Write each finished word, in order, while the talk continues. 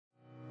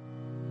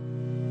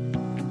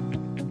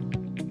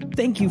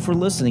Thank you for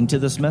listening to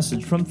this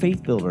message from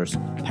Faith Builders.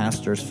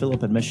 Pastors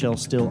Philip and Michelle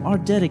Still are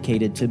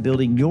dedicated to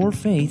building your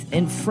faith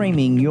and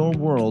framing your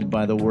world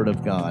by the Word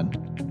of God.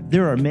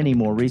 There are many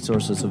more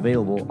resources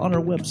available on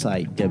our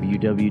website,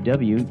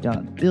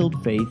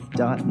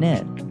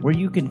 www.buildfaith.net, where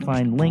you can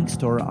find links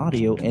to our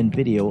audio and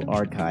video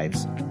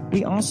archives.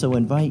 We also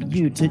invite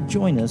you to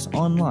join us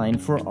online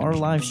for our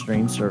live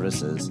stream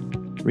services.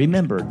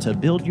 Remember to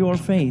build your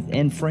faith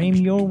and frame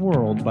your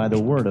world by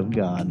the Word of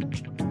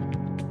God.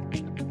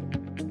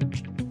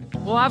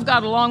 Well, I've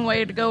got a long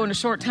way to go and a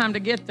short time to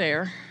get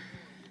there.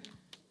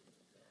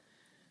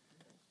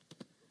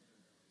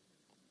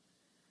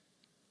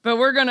 But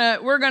we're gonna.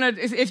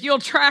 If you'll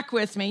track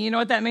with me, you know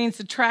what that means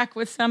to track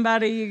with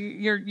somebody.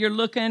 You're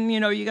looking.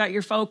 You got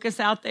your focus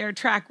out there.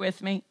 Track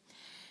with me,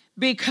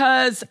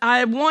 because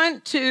I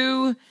want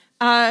to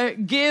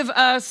give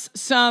us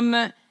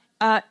some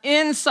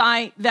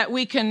insight that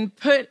we can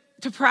put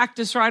to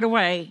practice right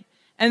away,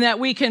 and that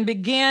we can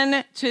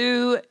begin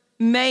to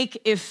make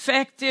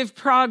effective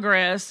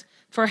progress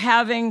for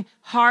having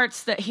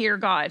hearts that hear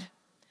God,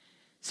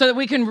 so that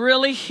we can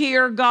really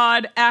hear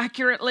God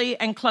accurately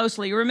and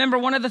closely. Remember,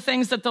 one of the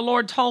things that the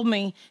Lord told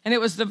me, and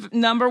it was the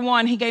number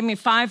one, he gave me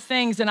 5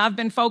 things, and I've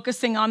been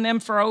focusing on them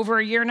for over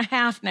a year and a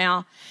half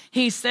now.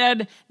 He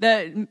said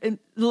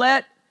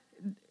that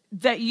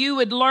you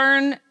would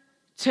learn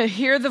to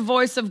hear the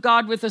voice of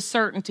God with a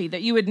certainty,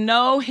 that you would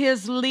know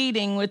his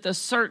leading with a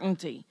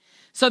certainty,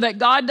 so that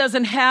God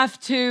doesn't have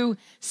to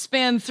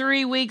spend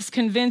 3 weeks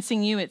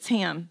convincing you it's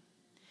him.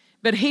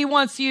 But he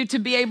wants you to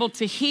be able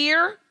to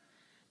hear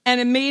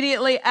and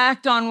immediately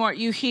act on what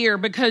you hear,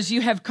 because you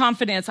have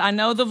confidence. I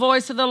know the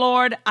voice of the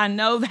Lord. I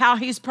know how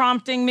he's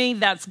prompting me.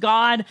 That's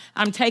God.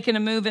 I'm taking a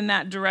move in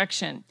that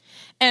direction.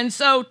 And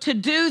so to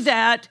do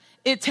that,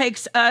 it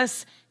takes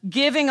us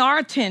giving our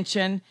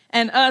attention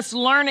and us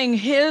learning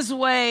his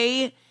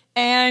way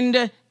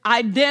and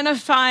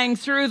identifying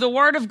through the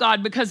Word of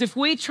God, because if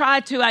we try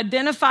to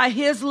identify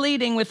his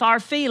leading with our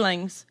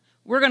feelings,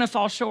 we're going to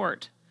fall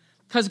short,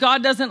 because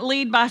God doesn't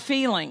lead by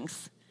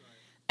feelings.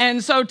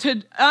 And so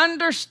to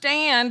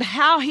understand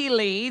how he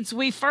leads,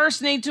 we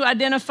first need to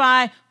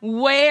identify,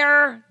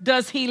 where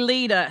does he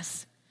lead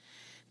us?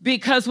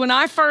 Because when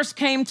I first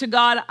came to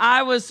God,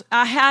 I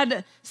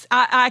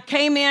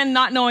came in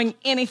not knowing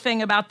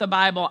anything about the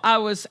Bible. I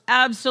was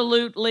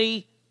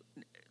absolutely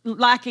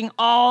lacking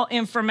all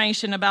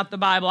information about the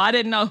Bible. I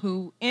didn't know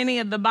who any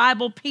of the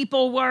Bible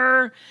people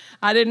were.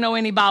 I didn't know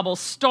any Bible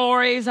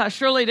stories. I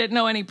surely didn't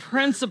know any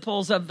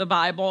principles of the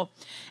Bible.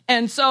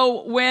 And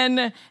so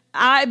when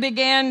I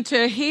began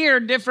to hear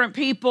different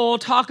people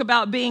talk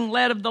about being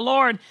led of the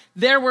Lord,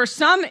 there were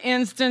some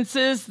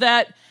instances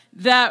that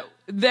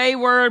they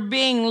were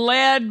being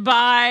led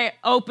by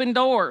open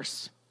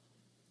doors,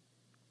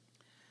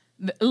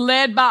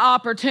 led by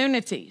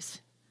opportunities.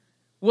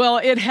 Well,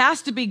 it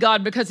has to be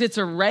God, because it's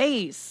a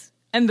raise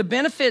and the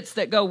benefits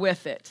that go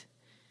with it.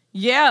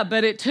 Yeah,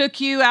 but it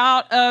took you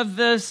out of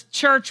the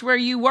church where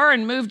you were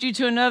and moved you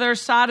to another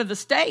side of the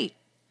state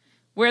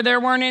where there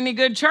weren't any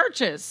good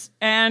churches.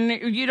 And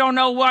you don't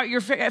know what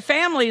your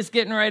family is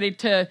getting ready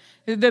to,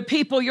 the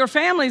people your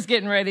family's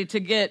getting ready to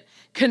get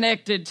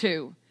connected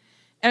to.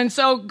 And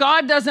so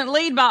God doesn't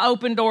lead by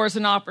open doors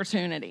and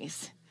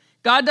opportunities.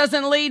 God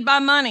doesn't lead by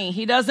money.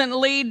 He doesn't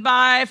lead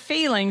by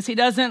feelings. He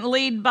doesn't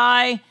lead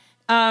by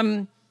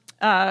things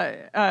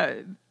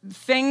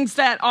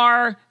that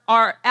are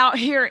out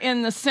here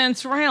in the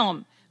sense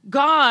realm.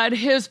 God,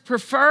 his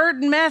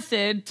preferred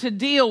method to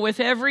deal with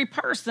every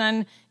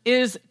person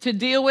is to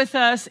deal with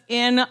us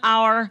in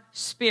our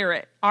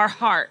spirit, our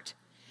heart.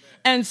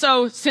 And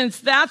so since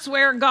that's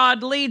where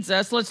God leads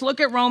us, let's look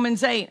at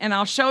Romans 8, and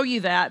I'll show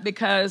you that,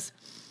 because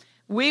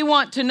we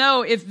want to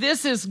know if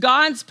this is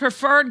God's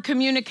preferred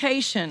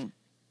communication.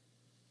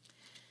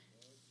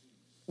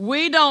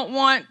 We don't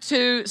want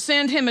to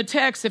send him a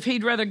text if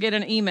he'd rather get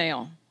an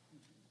email.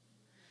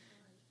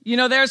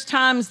 There's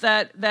times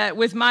that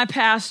with my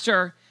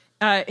pastor,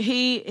 I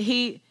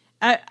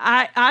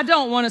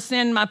don't want to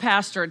send my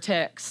pastor a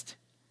text,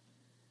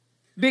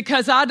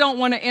 because I don't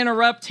want to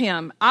interrupt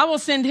him. I will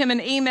send him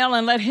an email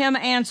and let him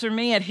answer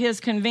me at his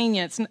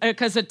convenience,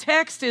 because a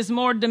text is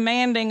more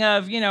demanding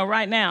of,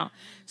 right now.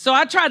 So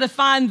I try to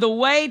find the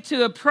way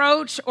to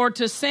approach or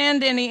to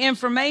send any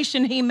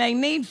information he may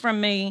need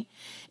from me.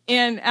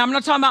 And I'm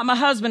not talking about my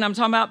husband. I'm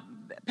talking about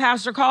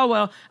Pastor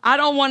Caldwell. I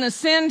don't want to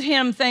send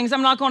him things.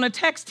 I'm not going to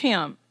text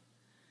him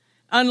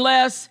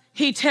unless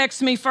he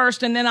texts me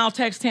first, and then I'll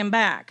text him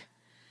back.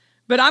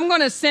 But I'm going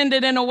to send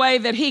it in a way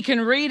that he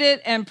can read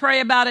it and pray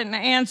about it and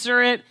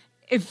answer it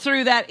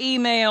through that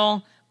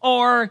email.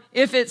 Or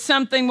if it's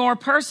something more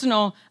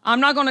personal, I'm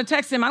not going to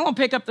text him. I'm going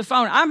to pick up the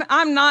phone.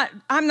 I'm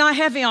not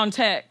heavy on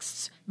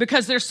texts,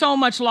 because there's so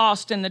much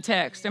lost in the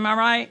text. Am I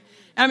right?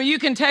 I mean, you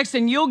can text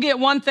and you'll get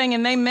one thing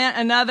and they meant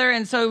another.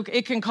 And so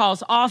it can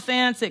cause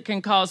offense. It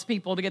can cause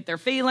people to get their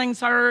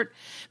feelings hurt,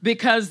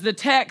 because the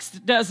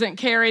text doesn't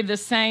carry the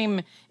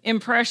same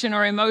impression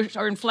or emotion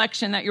or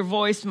inflection that your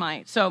voice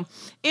might. So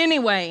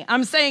anyway,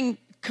 I'm saying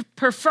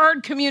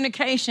preferred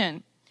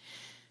communication.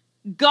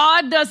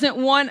 God doesn't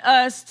want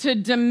us to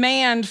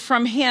demand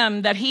from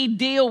him that he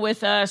deal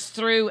with us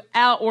through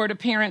outward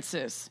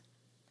appearances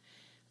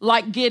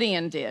like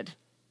Gideon did.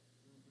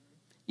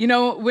 You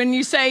know, when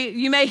you say,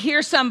 you may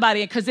hear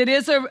somebody, because it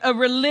is a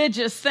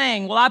religious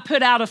thing, well, I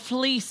put out a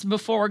fleece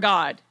before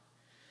God.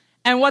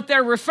 And what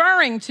they're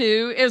referring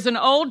to is an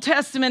Old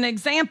Testament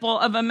example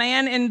of a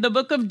man in the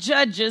book of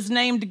Judges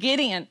named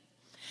Gideon.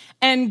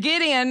 And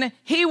Gideon,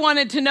 he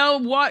wanted to know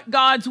what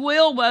God's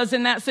will was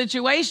in that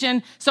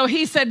situation. So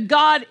he said,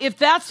 God, if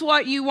that's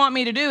what you want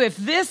me to do, if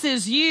this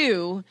is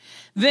you,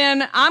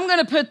 then I'm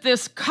going to put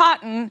this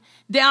cotton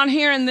down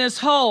here in this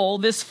hole,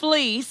 this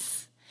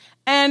fleece.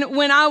 And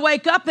when I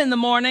wake up in the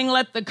morning,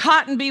 let the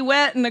cotton be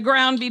wet and the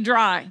ground be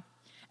dry.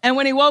 And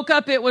when he woke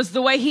up, it was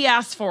the way he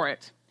asked for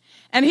it.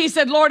 And he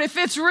said, Lord, if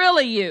it's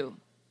really you,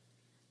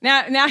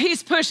 now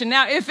he's pushing.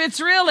 Now, if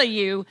it's really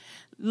you,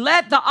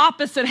 let the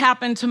opposite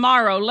happen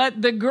tomorrow.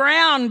 Let the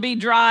ground be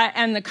dry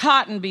and the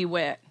cotton be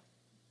wet.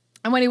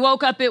 And when he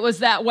woke up, it was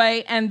that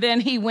way. And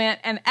then he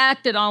went and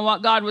acted on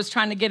what God was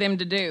trying to get him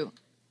to do.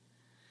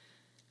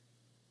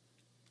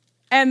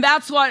 And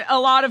that's what a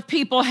lot of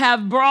people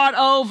have brought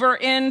over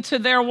into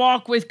their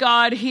walk with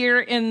God here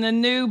in the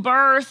new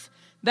birth.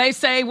 They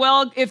say,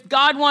 well, if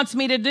God wants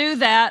me to do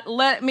that,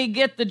 let me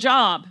get the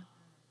job.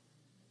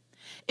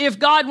 If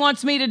God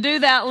wants me to do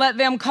that, let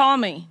them call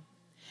me.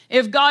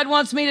 If God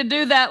wants me to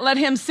do that, let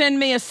him send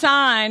me a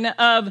sign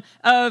of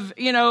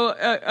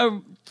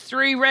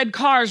 3 red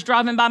cars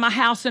driving by my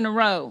house in a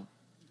row.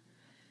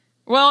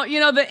 Well,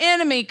 the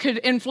enemy could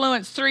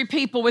influence 3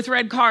 people with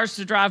red cars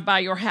to drive by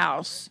your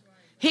house.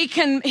 He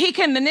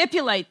can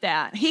manipulate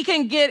that. He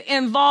can get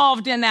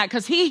involved in that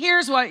because he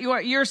hears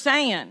what you're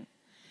saying.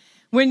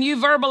 When you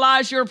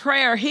verbalize your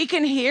prayer, he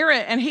can hear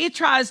it and he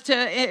tries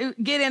to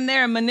get in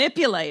there and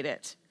manipulate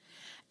it.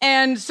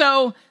 And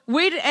so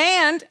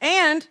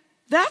and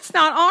that's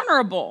not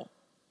honorable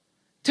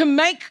to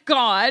make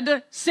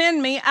God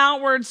send me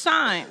outward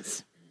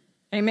signs.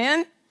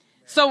 Amen.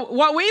 So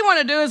what we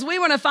want to do is we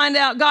want to find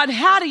out, God,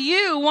 how do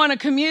you want to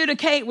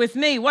communicate with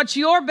me? What's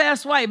your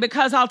best way?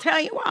 Because I'll tell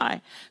you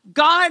why.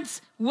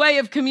 God's way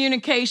of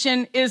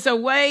communication is a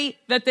way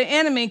that the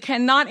enemy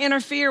cannot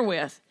interfere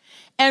with.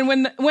 And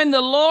when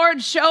the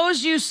Lord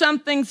shows you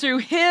something through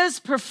his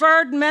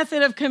preferred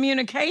method of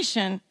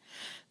communication,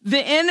 the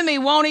enemy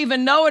won't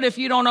even know it if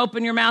you don't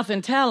open your mouth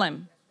and tell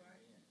him.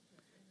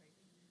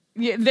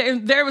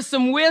 There was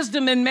some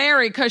wisdom in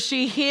Mary because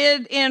she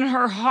hid in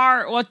her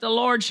heart what the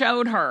Lord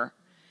showed her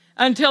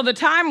until the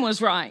time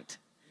was right.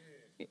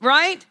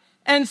 Right?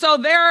 And so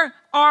there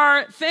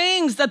are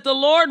things that the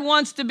Lord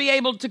wants to be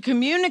able to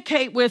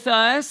communicate with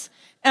us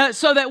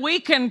so that we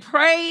can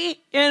pray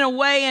in a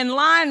way in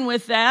line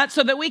with that,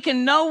 so that we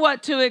can know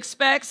what to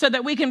expect, so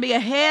that we can be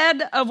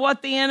ahead of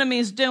what the enemy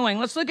is doing.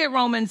 Let's look at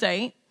Romans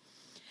 8.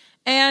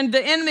 And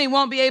the enemy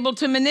won't be able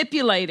to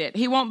manipulate it.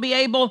 He won't be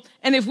able,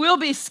 and if we'll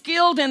be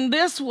skilled in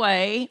this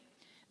way,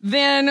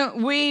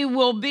 then we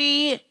will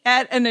be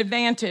at an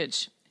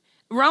advantage.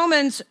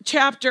 Romans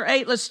chapter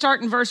 8, let's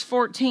start in verse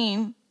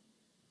 14.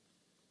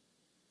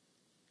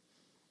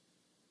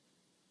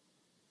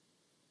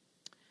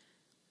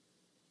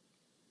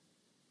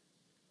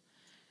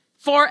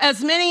 For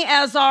as many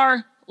as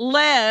are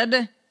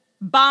led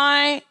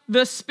by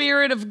the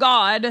Spirit of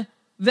God,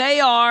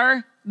 they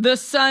are the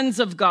sons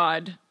of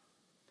God.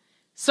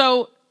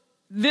 So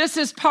this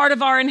is part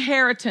of our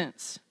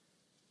inheritance.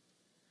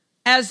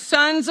 As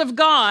sons of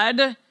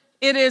God,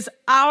 it is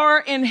our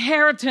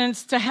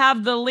inheritance to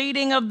have the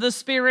leading of the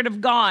Spirit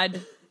of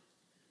God.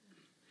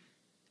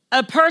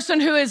 A person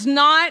who is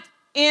not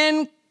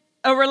in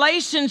a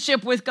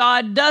relationship with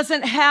God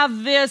doesn't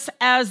have this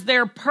as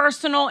their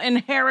personal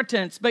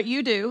inheritance, but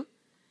you do.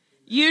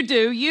 You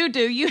do.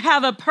 You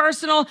have a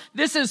personal,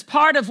 this is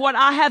part of what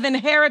I have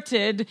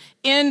inherited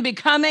in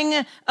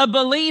becoming a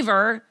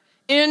believer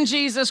in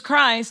Jesus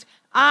Christ.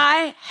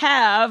 I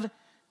have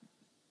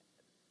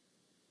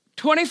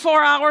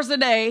 24 hours a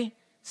day,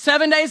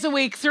 7 days a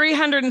week,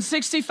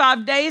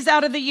 365 days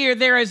out of the year.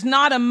 There is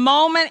not a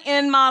moment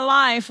in my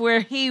life where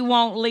he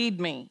won't lead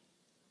me.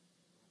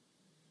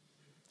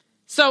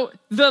 So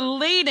the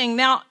leading,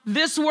 now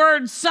this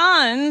word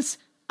sons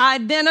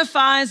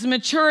identifies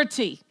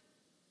maturity.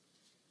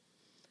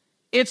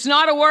 It's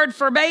not a word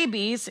for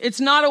babies.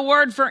 It's not a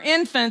word for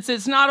infants.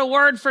 It's not a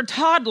word for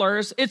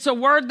toddlers. It's a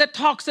word that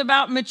talks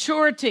about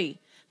maturity,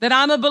 that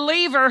I'm a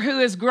believer who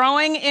is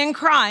growing in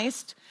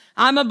Christ.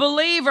 I'm a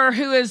believer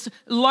who is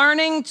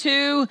learning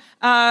to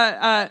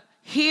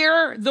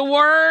hear the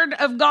word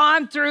of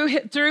God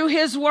through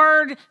his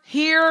word,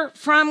 hear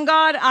from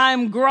God.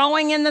 I'm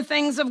growing in the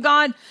things of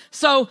God.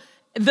 So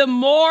the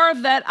more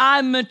that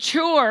I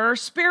mature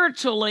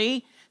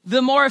spiritually,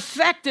 the more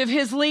effective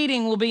his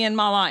leading will be in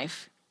my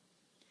life.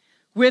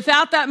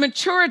 Without that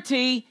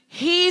maturity,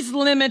 he's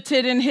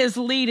limited in his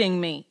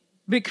leading me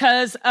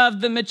because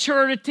of the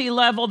maturity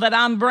level that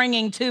I'm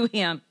bringing to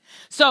him.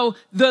 So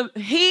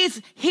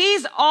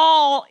he's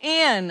all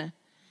in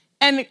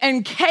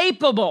and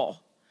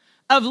capable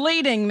of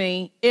leading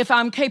me if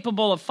I'm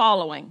capable of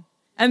following.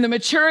 And the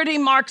maturity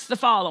marks the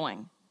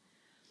following.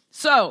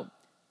 So,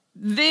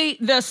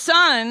 the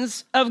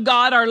sons of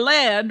God are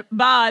led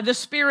by the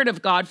Spirit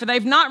of God, for you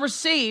have not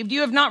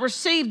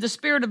received the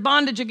spirit of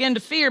bondage again to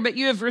fear, but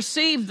you have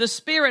received the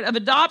Spirit of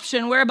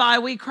adoption, whereby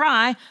we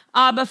cry,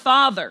 Abba,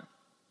 Father.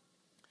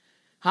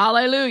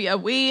 Hallelujah.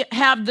 We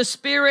have the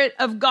Spirit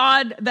of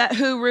God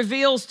who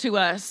reveals to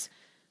us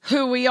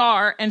who we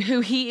are and who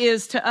he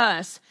is to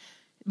us.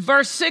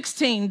 Verse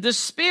 16, the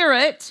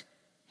Spirit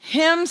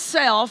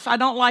himself, I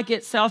don't like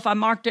itself, I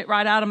marked it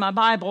right out of my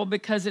Bible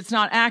because it's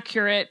not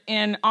accurate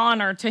in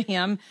honor to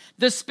him.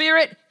 The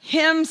Spirit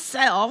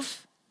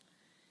himself,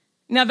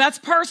 now that's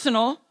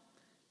personal.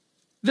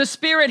 The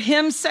Spirit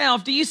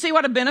himself, do you see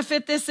what a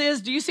benefit this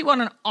is? Do you see what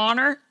an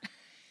honor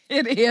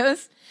it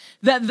is?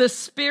 That the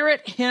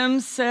Spirit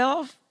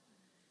himself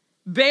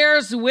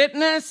bears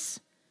witness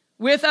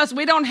with us.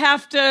 We don't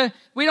have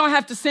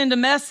to send a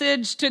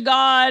message to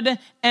God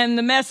and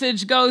the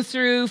message go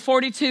through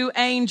 42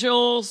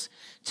 angels,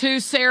 2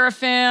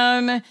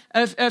 seraphim,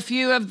 a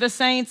few of the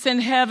saints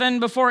in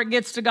heaven before it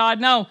gets to God.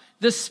 No,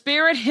 the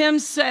Spirit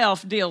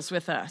himself deals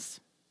with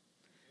us.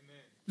 Amen.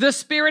 The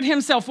Spirit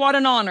himself, what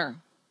an honor.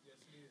 Yes,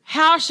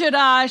 how should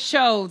I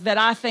show that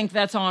I think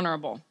that's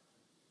honorable?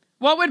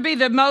 What would be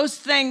the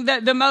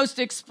most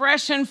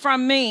expression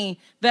from me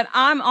that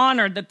I'm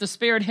honored that the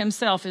Spirit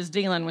himself is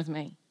dealing with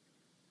me?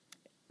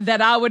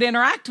 That I would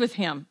interact with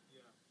him.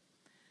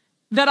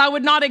 That I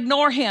would not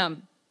ignore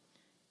him.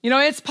 You know,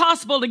 it's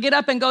possible to get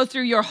up and go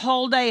through your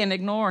whole day and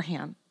ignore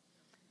him.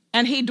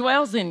 And he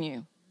dwells in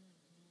you.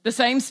 The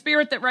same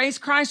Spirit that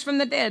raised Christ from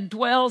the dead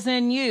dwells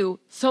in you.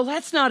 So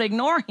let's not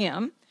ignore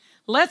him.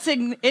 Let's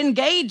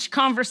engage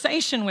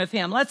conversation with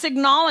him. Let's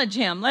acknowledge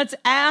him. Let's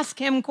ask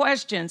him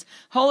questions.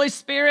 Holy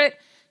Spirit,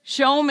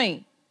 show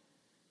me.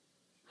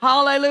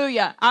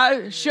 Hallelujah.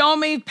 Show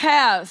me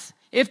paths.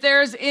 If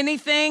there's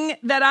anything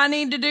that I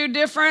need to do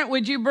different,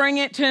 would you bring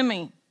it to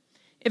me?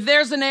 If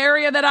there's an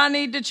area that I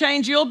need to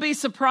change, you'll be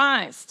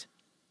surprised.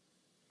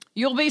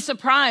 You'll be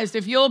surprised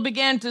if you'll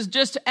begin to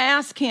just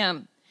ask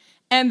him.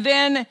 And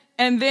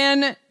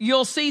then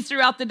you'll see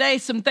throughout the day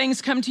some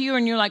things come to you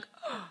and you're like,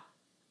 oh,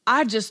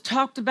 I just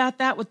talked about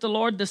that with the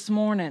Lord this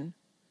morning.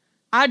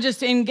 I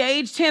just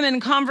engaged him in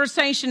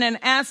conversation and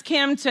asked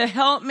him to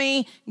help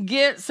me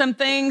get some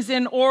things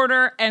in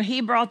order, and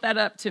he brought that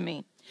up to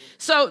me.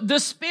 So the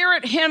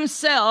Spirit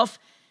himself,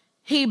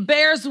 he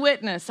bears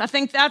witness. I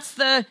think that's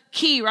the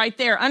key right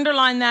there.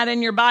 Underline that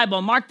in your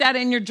Bible. Mark that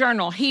in your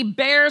journal. He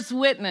bears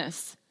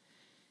witness.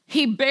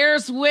 He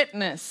bears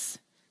witness.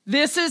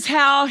 This is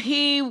how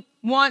he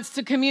wants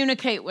to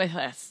communicate with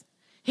us.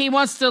 He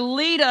wants to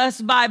lead us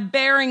by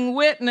bearing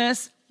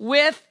witness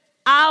with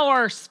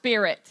our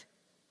spirit.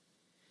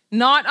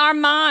 Not our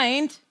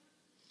mind,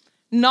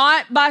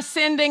 not by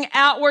sending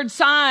outward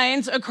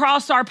signs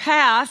across our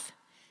path.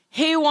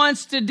 He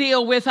wants to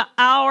deal with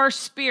our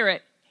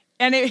spirit.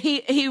 And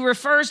he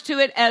refers to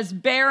it as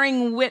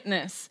bearing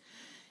witness.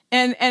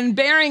 And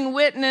bearing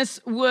witness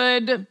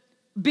would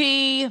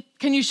be,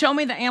 can you show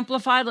me the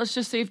Amplified? Let's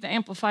just see if the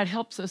Amplified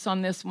helps us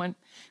on this one.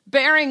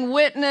 Bearing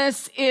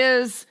witness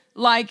is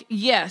like,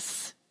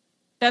 yes,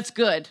 that's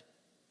good.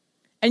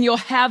 And you'll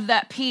have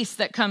that peace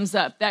that comes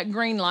up, that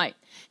green light.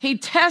 He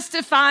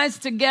testifies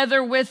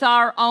together with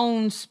our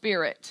own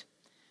spirit.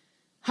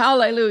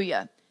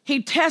 Hallelujah.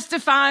 He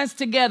testifies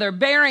together,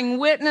 bearing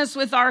witness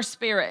with our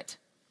spirit.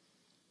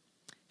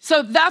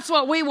 So that's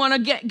what we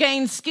want to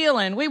gain skill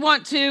in. We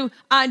want to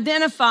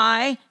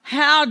identify,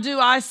 how do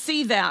I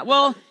see that?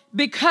 Well,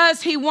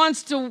 because he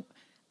wants to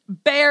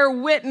bear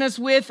witness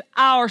with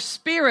our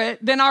spirit,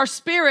 then our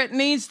spirit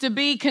needs to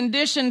be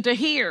conditioned to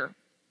hear. Amen.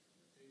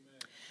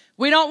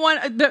 We don't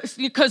want,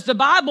 because the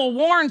Bible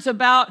warns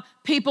about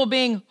people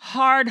being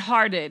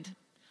hard-hearted,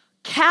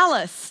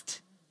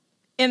 calloused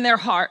in their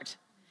heart.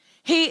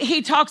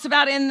 He talks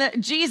about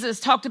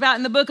Jesus talked about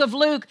in the book of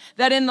Luke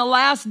that in the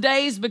last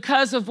days,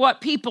 because of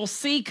what people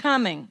see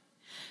coming,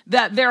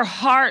 that their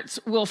hearts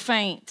will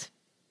faint.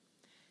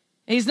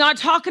 He's not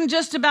talking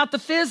just about the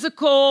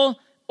physical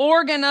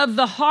organ of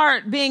the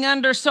heart being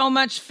under so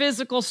much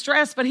physical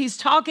stress, but he's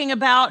talking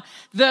about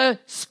the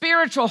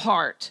spiritual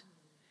heart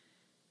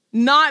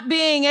not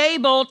being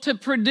able to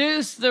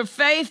produce the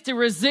faith to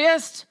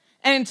resist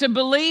and to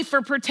believe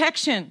for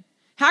protection.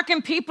 How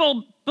can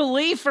people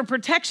believe for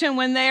protection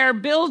when they are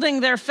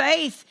building their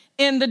faith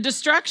in the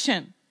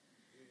destruction?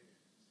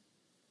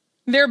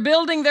 They're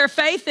building their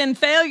faith in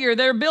failure.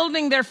 They're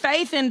building their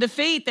faith in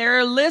defeat.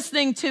 They're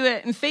listening to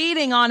it and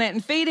feeding on it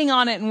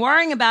and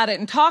worrying about it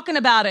and talking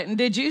about it. And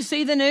did you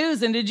see the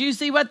news? And did you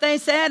see what they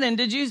said? And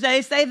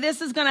they say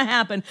this is going to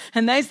happen?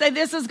 And they say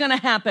this is going to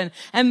happen.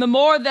 And the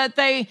more that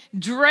they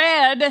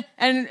dread,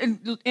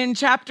 and in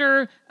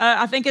chapter,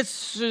 I think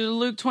it's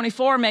Luke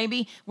 24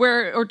 maybe,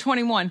 or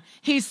 21,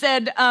 he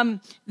said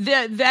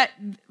that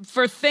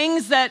for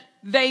things that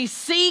they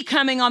see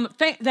coming on,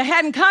 they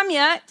hadn't come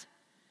yet.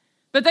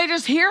 But they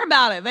just hear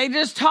about it. They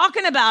just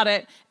talking about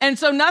it. And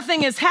so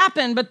nothing has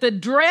happened, but the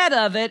dread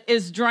of it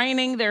is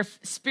draining their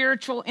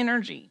spiritual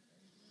energy.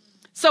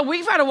 So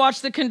we've got to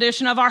watch the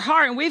condition of our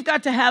heart, and we've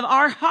got to have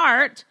our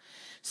heart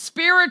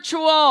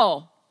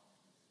spiritual.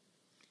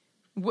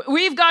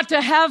 We've got to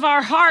have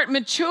our heart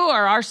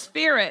mature, our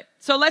spirit.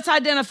 So let's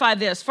identify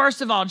this.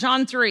 First of all,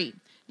 John 3.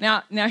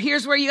 Now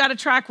here's where you got to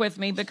track with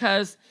me,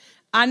 because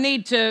I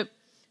need to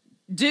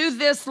do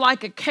this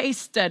like a case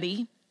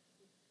study,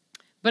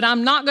 but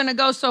I'm not going to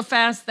go so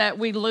fast that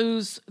we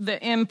lose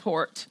the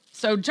import.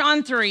 So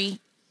John 3,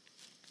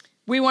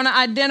 we want to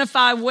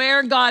identify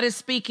where God is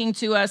speaking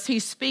to us.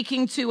 He's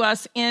speaking to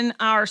us in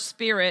our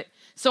spirit.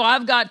 So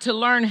I've got to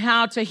learn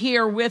how to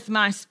hear with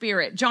my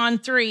spirit. John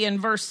 3 and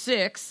verse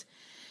 6,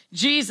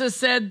 Jesus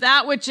said,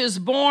 that which is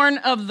born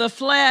of the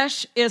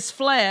flesh is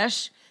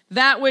flesh.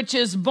 That which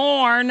is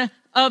born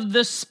of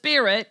the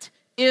spirit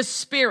is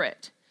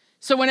spirit.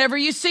 So whenever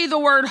you see the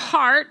word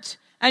heart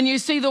and you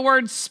see the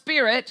word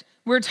spirit,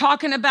 we're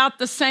talking about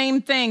the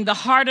same thing, the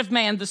heart of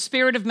man, the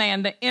spirit of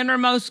man, the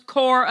innermost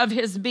core of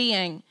his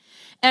being.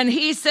 And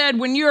he said,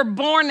 when you're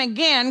born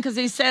again, because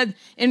he said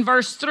in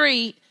verse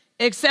 3,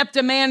 except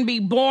a man be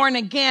born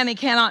again, he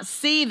cannot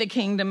see the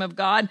kingdom of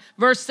God.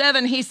 Verse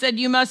 7, he said,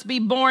 you must be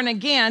born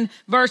again.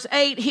 Verse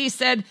 8, he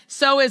said,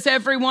 so is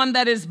everyone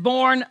that is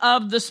born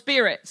of the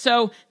Spirit.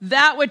 So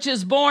that which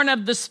is born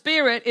of the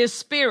Spirit is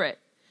spirit.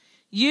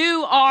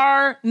 You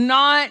are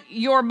not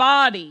your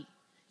body.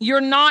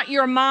 You're not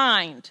your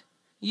mind.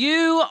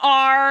 You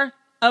are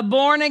a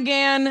born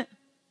again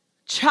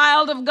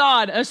child of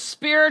God, a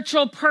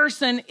spiritual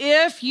person,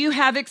 if you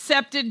have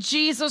accepted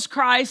Jesus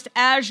Christ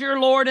as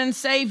your Lord and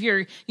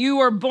Savior. You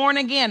are born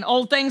again.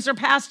 Old things are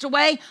passed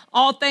away.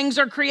 All things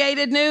are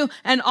created new,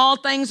 and all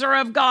things are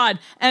of God.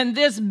 And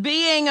this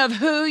being of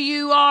who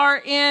you are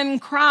in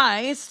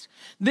Christ,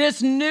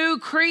 this new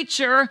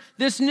creature,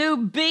 this new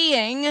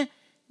being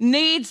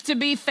needs to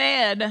be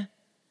fed,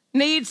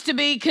 needs to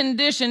be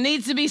conditioned,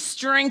 needs to be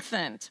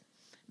strengthened.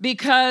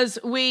 Because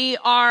we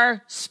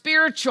are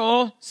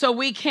spiritual, so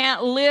we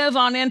can't live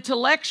on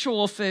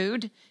intellectual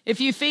food. If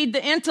you feed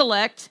the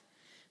intellect,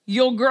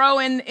 you'll grow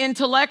in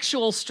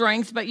intellectual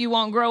strength, but you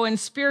won't grow in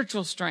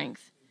spiritual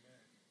strength.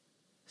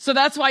 So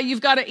that's why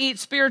you've got to eat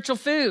spiritual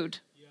food.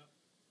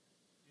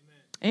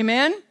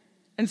 Amen?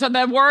 And so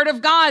the word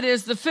of God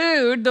is the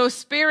food, the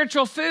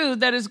spiritual food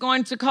that is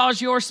going to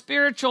cause your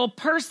spiritual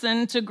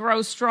person to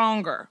grow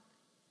stronger.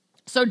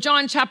 So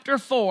John chapter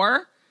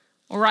 4.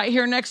 Right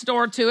here next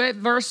door to it,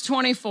 verse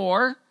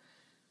 24,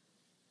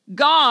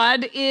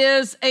 God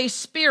is a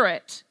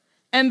spirit,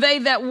 and they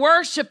that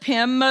worship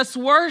him must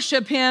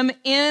worship him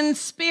in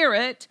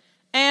spirit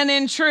and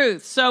in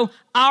truth. So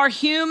our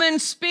human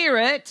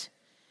spirit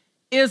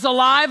is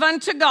alive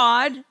unto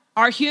God.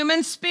 Our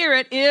human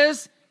spirit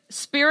is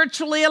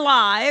spiritually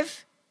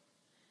alive,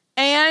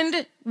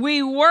 and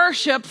we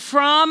worship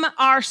from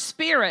our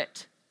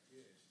spirit.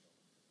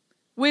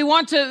 We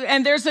want to,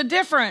 and there's a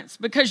difference,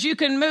 because you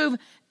can move.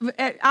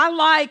 I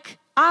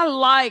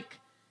like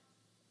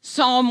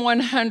Psalm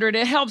 100.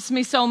 It helps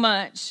me so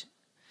much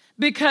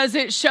because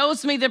it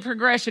shows me the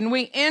progression.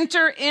 We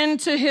enter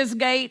into his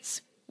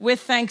gates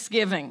with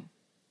thanksgiving.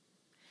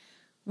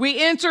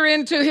 We enter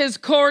into his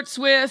courts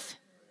with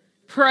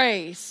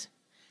praise.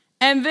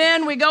 And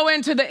then we go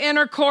into the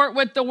inner court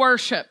with the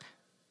worship.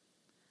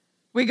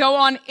 We go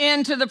on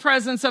into the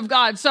presence of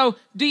God. So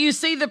do you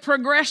see the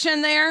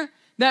progression there?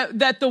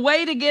 That the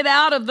way to get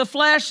out of the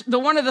flesh,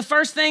 one of the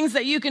first things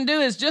that you can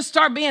do is just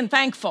start being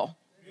thankful.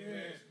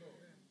 Amen.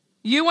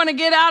 You want to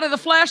get out of the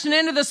flesh and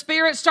into the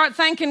spirit, start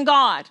thanking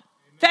God. Amen.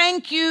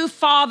 Thank you,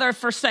 Father,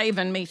 for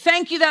saving me.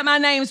 Thank you that my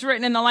name's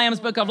written in the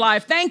Lamb's Book of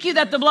Life. Thank you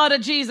that the blood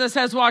of Jesus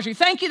has washed you.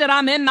 Thank you that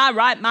I'm in my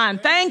right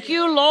mind. Thank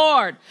you,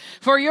 Lord,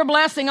 for your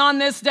blessing on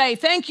this day.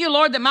 Thank you,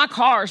 Lord, that my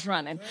car's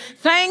running.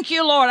 Thank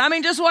you, Lord. I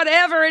mean, just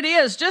whatever it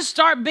is, just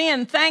start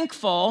being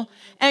thankful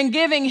and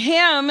giving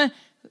him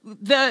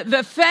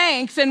the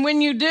thanks. And when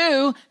you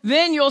do,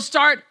 then you'll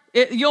start,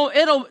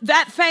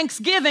 that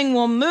thanksgiving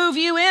will move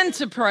you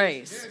into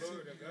praise.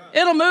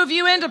 It'll move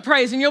you into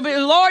praise, and you'll be,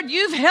 Lord,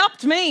 you've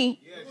helped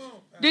me.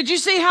 Did you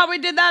see how we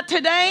did that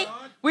today?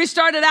 We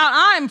started out,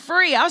 I'm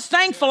free. I was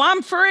thankful,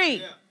 I'm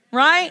free,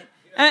 right?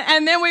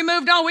 And then we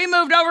moved on. We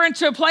moved over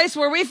into a place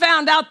where we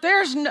found out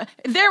there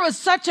was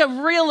such a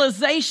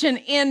realization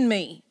in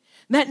me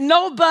that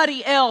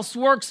nobody else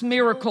works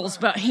miracles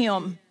but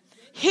him.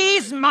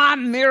 He's my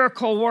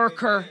miracle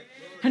worker,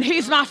 and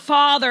he's my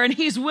Father, and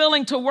he's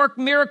willing to work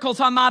miracles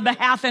on my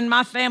behalf and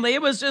my family.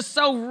 It was just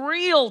so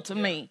real to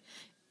me.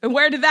 And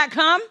where did that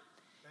come?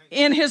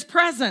 In his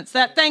presence.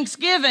 That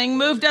thanksgiving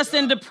moved us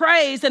into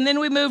praise, and then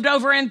we moved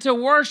over into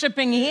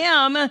worshiping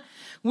him.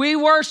 We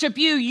worship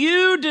you.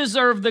 You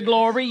deserve the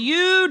glory.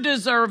 You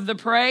deserve the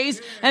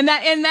praise. And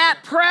that in that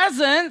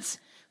presence,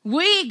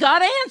 we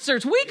got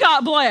answers. We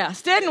got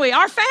blessed, didn't we?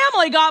 Our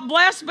family got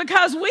blessed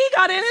because we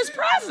got in his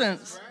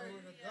presence.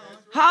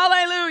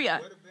 Hallelujah.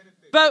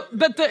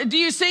 Do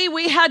you see,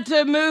 we had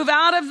to move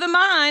out of the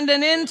mind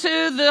and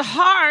into the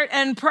heart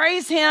and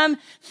praise him,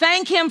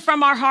 thank him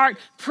from our heart,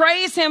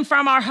 praise him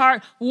from our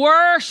heart,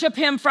 worship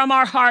him from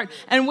our heart.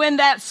 And when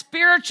that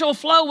spiritual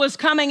flow was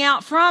coming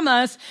out from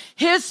us,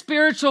 his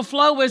spiritual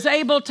flow was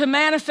able to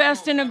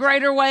manifest in a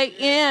greater way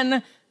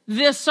in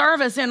this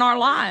service in our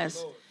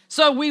lives.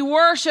 So we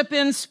worship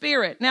in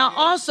spirit. Now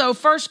also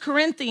 1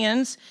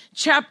 Corinthians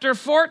chapter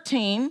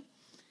 14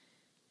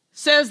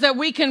 says that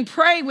we can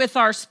pray with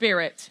our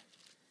spirit.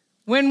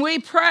 When we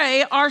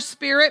pray, our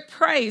spirit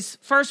prays.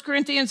 1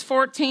 Corinthians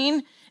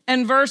 14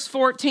 and verse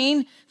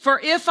 14,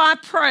 for if I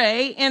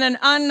pray in an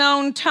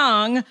unknown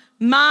tongue,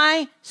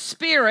 my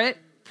spirit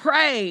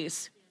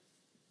prays,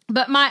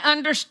 but my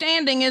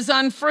understanding is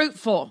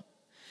unfruitful.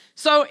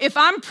 So if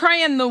I'm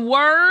praying the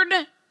word,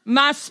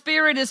 my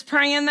spirit is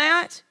praying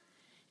that.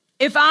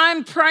 If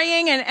I'm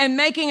praying and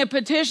making a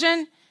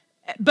petition,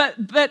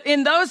 but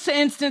in those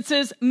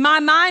instances, my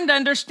mind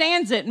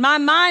understands it. My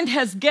mind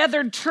has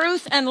gathered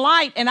truth and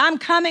light, and I'm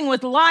coming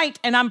with light,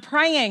 and I'm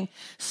praying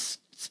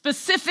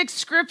specific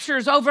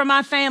scriptures over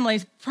my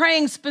family,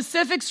 praying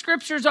specific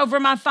scriptures over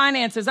my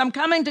finances. I'm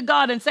coming to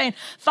God and saying,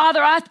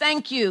 Father, I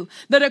thank you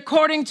that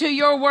according to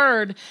your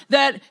word,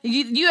 that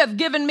you have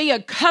given me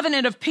a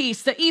covenant of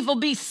peace. The evil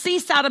beast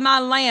cease out of my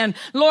land.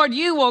 Lord,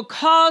 you will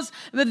cause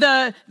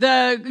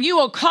you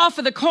will call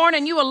for the corn,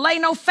 and you will lay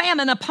no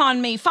famine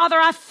upon me. Father,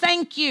 I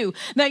thank you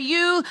that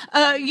you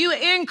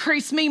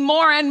increase me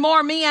more and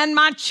more, me and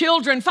my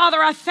children.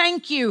 Father, I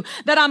thank you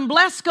that I'm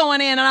blessed going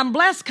in and I'm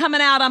blessed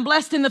coming out. I'm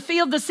blessed in the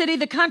field, the city,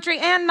 the country,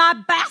 and my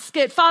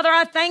basket. Father,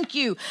 I thank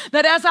you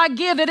that as I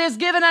give, it is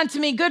given unto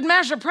me. Good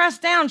measure,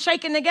 pressed down,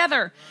 shaken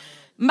together.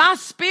 My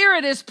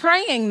spirit is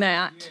praying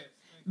that,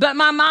 but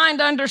my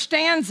mind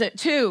understands it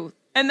too.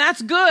 And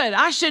that's good.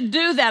 I should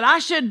do that. I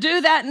should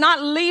do that,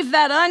 not leave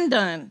that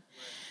undone.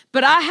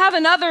 But I have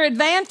another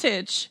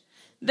advantage,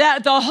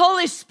 that the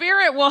Holy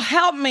Spirit will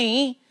help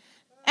me.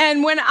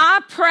 And when I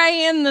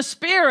pray in the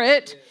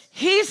Spirit,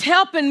 he's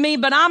helping me,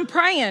 but I'm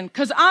praying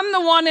because I'm the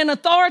one in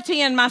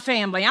authority in my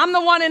family. I'm the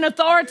one in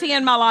authority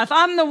in my life.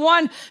 I'm the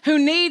one who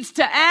needs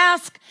to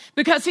ask,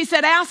 because he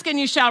said, ask and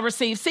you shall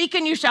receive, seek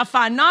and you shall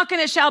find, knock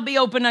and it shall be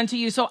open unto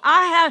you. So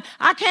I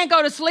can't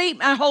go to sleep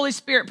and Holy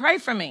Spirit pray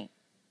for me.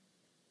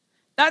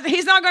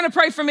 He's not going to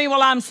pray for me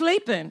while I'm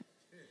sleeping.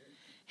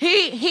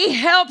 He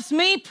helps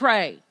me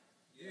pray.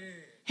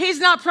 He's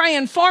not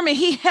praying for me.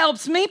 He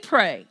helps me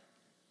pray.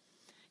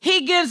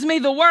 He gives me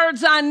the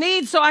words I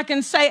need so I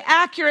can say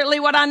accurately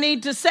what I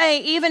need to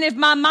say, even if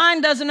my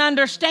mind doesn't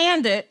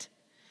understand it.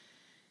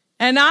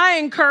 And I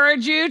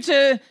encourage you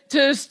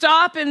to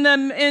stop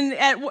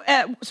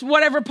at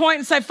whatever point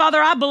and say,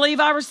 Father, I believe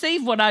I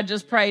received what I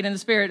just prayed in the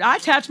Spirit. I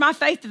attach my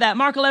faith to that.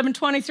 Mark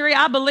 11:23,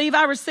 I believe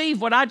I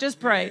received what I just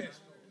prayed.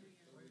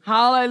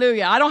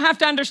 Hallelujah. I don't have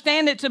to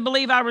understand it to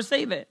believe I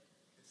receive it.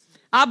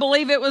 I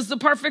believe it was the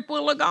perfect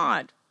will of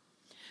God.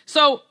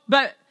 So,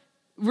 but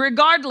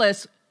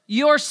regardless,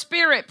 your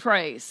spirit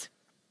prays.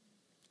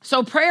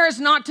 So prayer is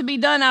not to be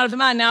done out of the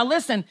mind. Now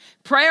listen,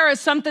 prayer is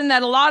something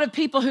that a lot of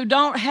people who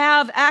don't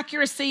have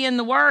accuracy in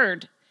the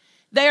word,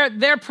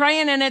 they're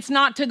praying and it's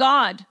not to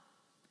God.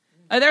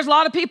 There's a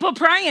lot of people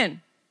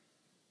praying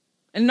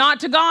and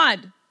not to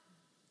God.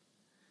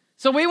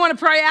 So we want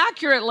to pray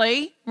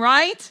accurately,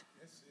 right?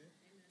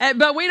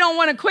 But we don't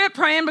want to quit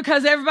praying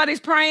because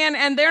everybody's praying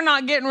and they're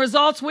not getting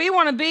results. We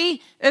want to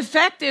be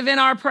effective in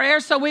our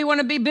prayers, so we want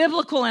to be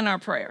biblical in our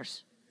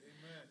prayers.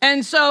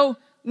 And so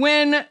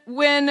when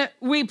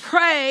we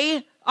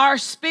pray, our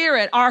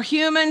spirit, our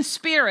human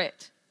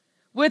spirit,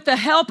 with the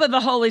help of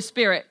the Holy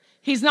Spirit,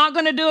 he's not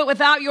going to do it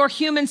without your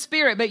human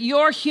spirit, but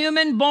your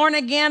human, born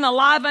again,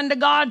 alive unto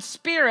God's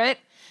spirit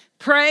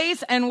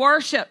prays and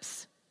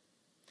worships.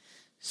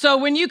 So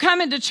when you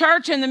come into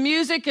church and the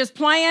music is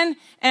playing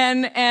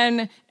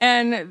and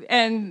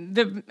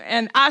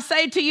I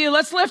say to you,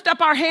 let's lift up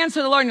our hands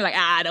to the Lord, and you're like,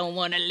 I don't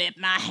want to lift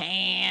my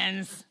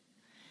hands.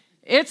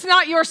 It's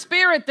not your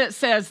spirit that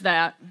says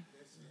that.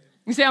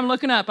 You see, I'm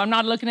looking up. I'm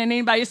not looking at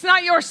anybody. It's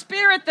not your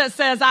spirit that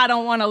says, I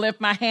don't want to lift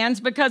my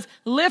hands, because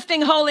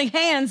lifting holy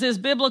hands is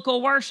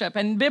biblical worship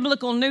and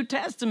biblical New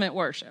Testament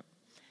worship.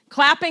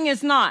 Clapping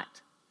is not.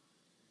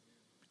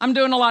 I'm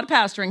doing a lot of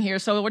pastoring here,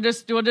 so we'll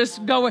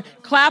just go with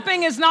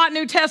clapping is not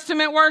New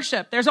Testament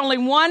worship. There's only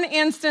one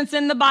instance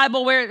in the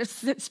Bible where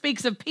it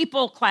speaks of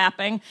people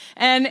clapping,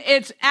 and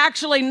it's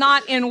actually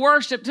not in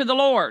worship to the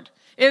Lord.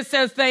 It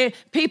says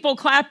people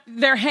clap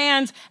their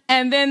hands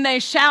and then they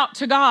shout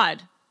to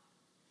God.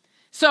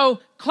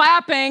 So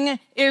clapping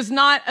is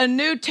not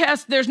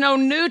there's no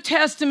New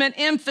Testament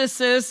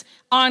emphasis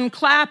on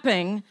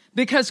clapping,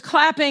 because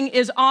clapping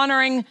is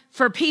honoring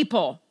for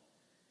people.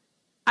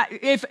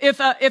 If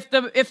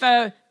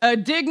a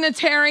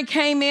dignitary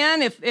came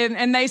in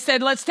and they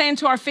said, let's stand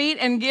to our feet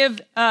and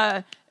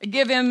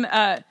give him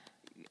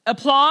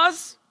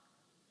applause,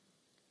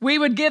 we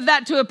would give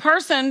that to a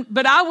person,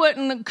 but I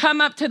wouldn't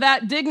come up to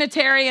that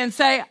dignitary and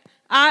say,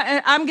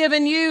 I'm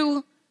giving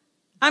you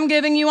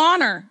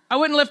honor. I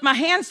wouldn't lift my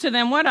hands to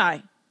them, would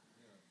I?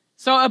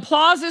 So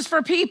applause is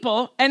for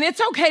people, and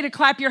it's okay to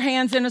clap your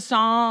hands in a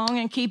song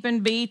and keep in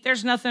beat.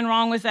 There's nothing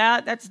wrong with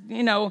that. That's,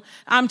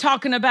 I'm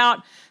talking about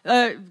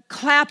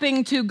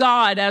clapping to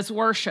God as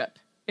worship.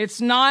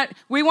 It's not,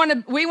 we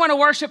want to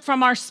worship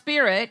from our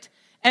spirit.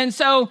 And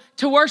so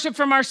to worship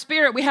from our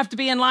spirit, we have to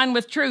be in line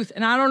with truth.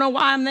 And I don't know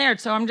why I'm there,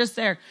 so I'm just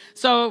there.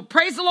 So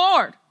praise the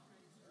Lord.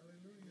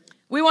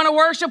 We want to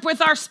worship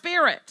with our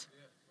spirit.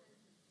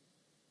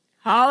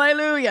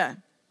 Hallelujah.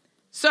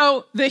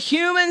 So the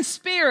human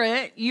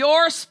spirit,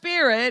 your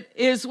spirit,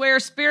 is where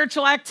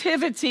spiritual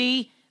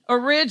activity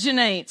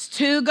originates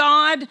to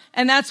God,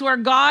 and that's where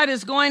God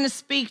is going to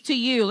speak to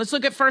you. Let's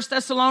look at 1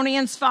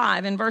 Thessalonians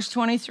 5 in verse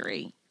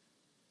 23.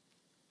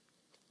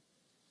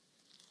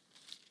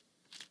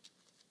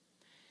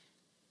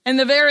 And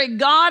the very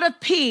God of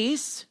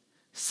peace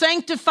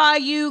sanctify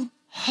you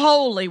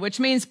wholly, which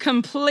means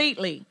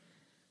completely,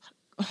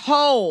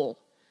 whole.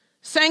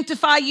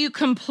 Sanctify you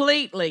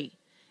completely.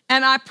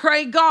 And I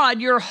pray,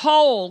 God, your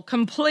whole,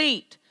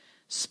 complete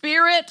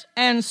spirit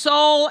and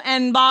soul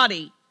and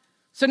body.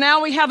 So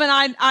now we have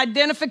an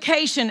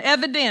identification,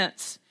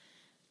 evidence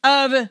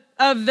of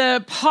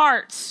the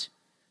parts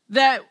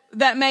that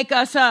make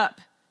us up.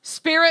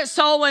 Spirit,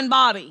 soul, and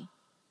body.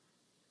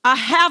 I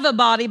have a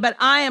body, but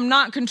I am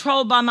not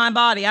controlled by my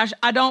body.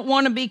 I don't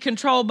want to be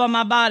controlled by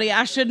my body.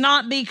 I should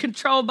not be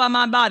controlled by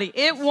my body.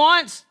 It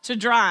wants to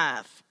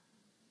drive,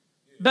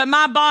 but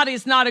my body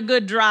is not a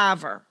good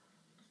driver.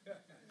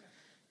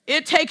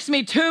 It takes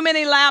me too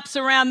many laps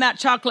around that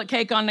chocolate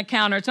cake on the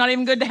counter. It's not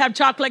even good to have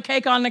chocolate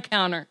cake on the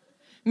counter.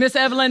 Miss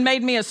Evelyn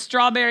made me a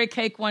strawberry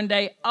cake one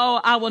day. Oh,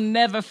 I will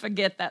never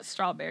forget that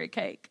strawberry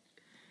cake.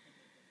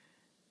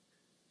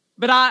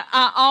 But I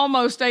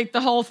almost ate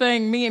the whole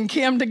thing, me and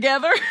Kim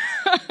together.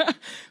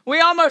 We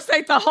almost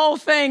ate the whole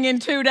thing in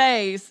 2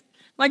 days.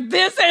 Like,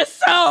 this is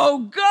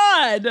so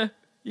good.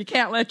 You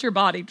can't let your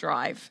body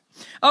drive.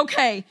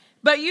 Okay,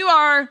 but you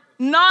are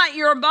not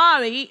your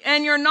body,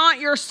 and you're not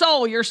your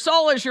soul. Your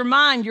soul is your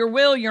mind, your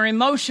will, your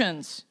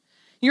emotions.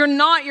 You're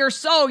not your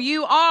soul.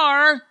 You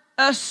are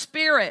a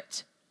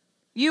spirit.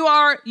 You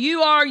are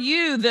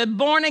you, the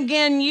born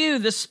again you,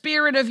 the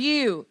spirit of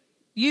you.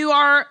 You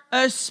are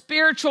a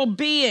spiritual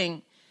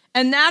being.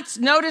 And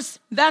notice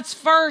that's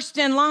first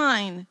in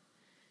line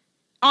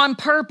on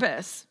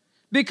purpose,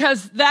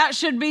 because that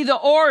should be the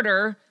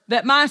order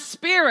that my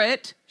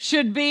spirit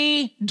should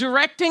be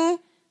directing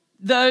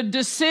the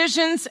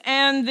decisions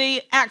and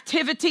the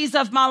activities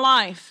of my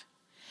life.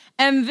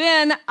 And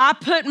then I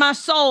put my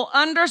soul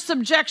under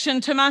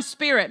subjection to my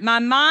spirit. My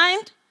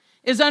mind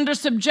is under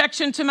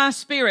subjection to my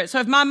spirit.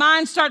 So if my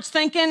mind starts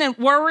thinking and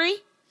worry,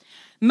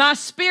 my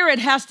spirit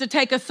has to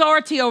take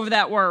authority over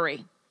that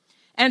worry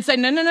and say,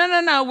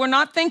 no, we're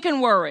not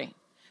thinking worry.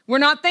 We're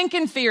not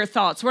thinking fear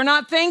thoughts. We're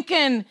not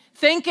thinking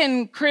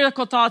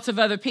critical thoughts of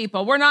other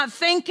people. We're not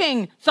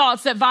thinking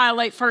thoughts that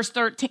violate 1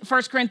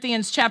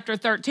 Corinthians chapter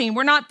 13.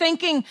 We're not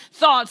thinking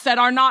thoughts that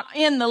are not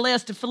in the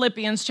list of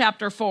Philippians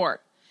chapter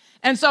 4.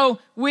 And so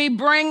we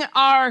bring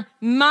our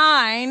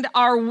mind,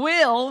 our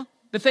will,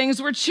 the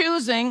things we're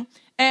choosing,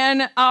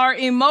 and our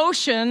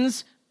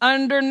emotions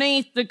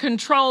underneath the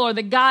control or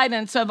the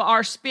guidance of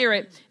our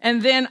spirit.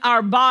 And then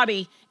our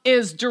body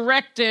is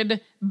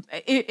directed.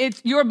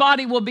 Your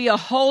body will be a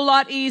whole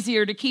lot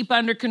easier to keep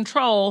under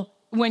control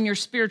when you're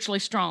spiritually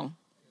strong.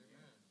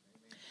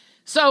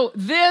 So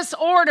this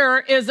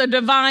order is a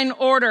divine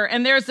order,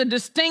 and there's a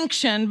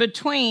distinction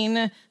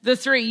between the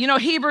three. You know,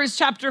 Hebrews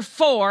chapter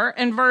 4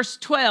 and verse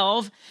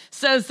 12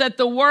 says that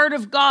the word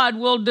of God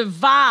will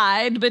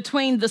divide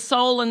between the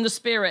soul and the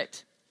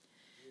spirit.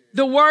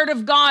 The word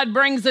of God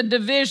brings a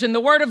division. The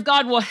word of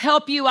God will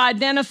help you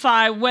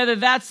identify whether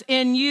that's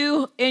in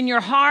you, in your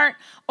heart,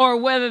 or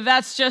whether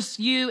that's just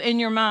you in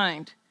your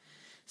mind.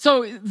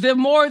 So the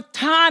more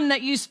time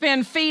that you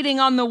spend feeding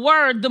on the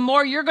word, the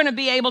more you're going to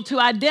be able to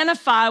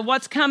identify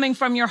what's coming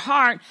from your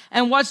heart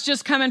and what's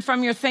just coming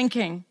from your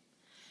thinking.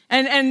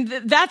 And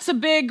that's a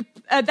big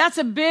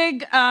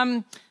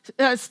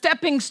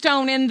stepping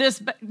stone in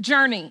this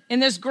journey, in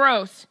this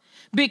growth.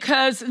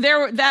 Because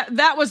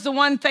that was the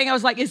one thing I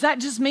was like, is that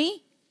just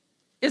me?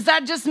 Is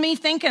that just me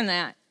thinking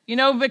that? You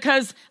know,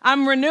 because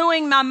I'm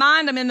renewing my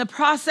mind. I'm in the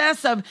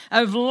process of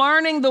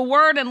learning the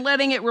word and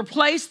letting it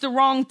replace the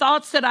wrong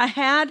thoughts that I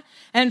had.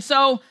 And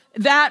so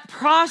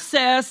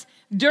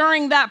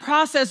during that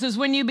process is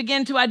when you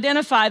begin to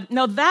identify,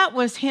 no, that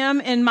was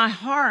him in my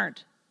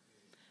heart.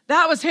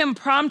 That was him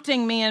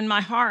prompting me in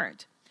my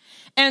heart.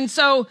 And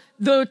so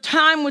the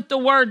time with the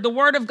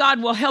word of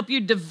God will help you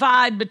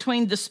divide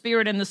between the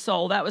spirit and the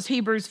soul. That was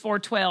Hebrews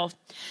 4:12.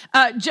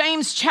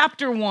 James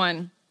chapter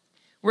 1.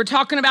 We're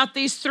talking about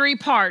these three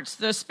parts,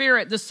 the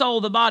spirit, the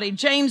soul, the body.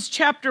 James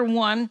chapter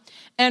 1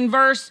 and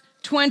verse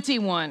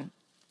 21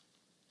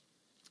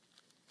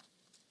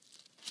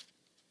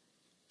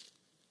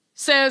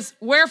 says,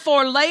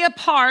 wherefore lay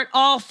apart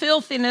all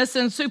filthiness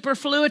and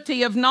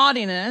superfluity of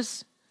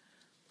naughtiness.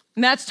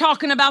 And that's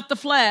talking about the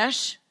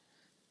flesh.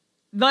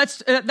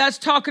 That's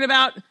talking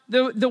about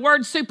the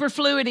word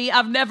superfluity.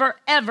 I've never,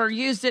 ever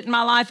used it in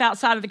my life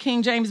outside of the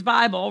King James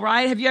Bible,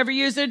 right? Have you ever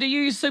used it? Do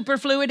you use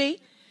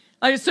superfluity?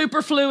 Like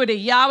superfluity.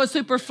 Yeah, I was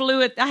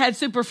superfluid. I had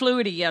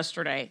superfluity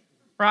yesterday,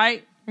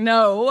 right?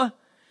 No.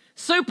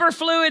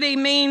 Superfluity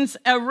means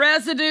a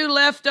residue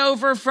left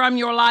over from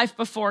your life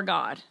before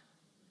God.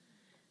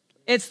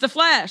 It's the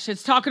flesh.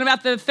 It's talking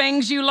about the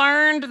things you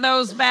learned,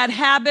 those bad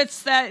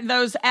habits,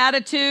 those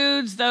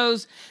attitudes,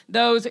 those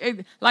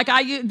like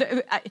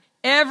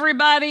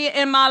everybody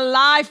in my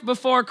life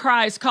before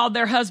Christ called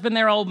their husband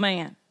their old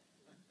man.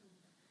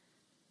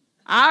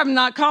 I'm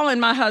not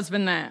calling my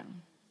husband that.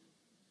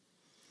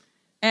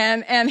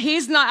 And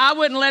he's not, I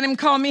wouldn't let him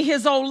call me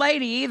his old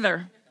lady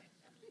either.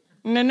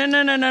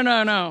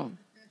 No.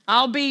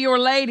 I'll be your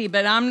lady,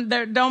 but I'm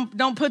there.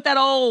 Don't put that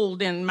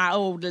old in my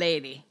old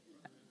lady.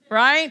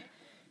 Right?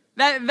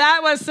 That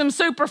was some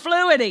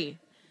superfluity.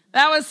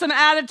 That was some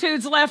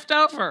attitudes left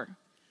over.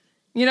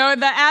 You know,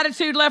 the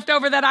attitude left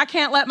over that I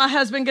can't let my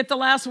husband get the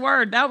last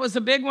word. That was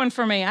a big one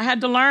for me. I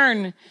had to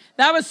learn.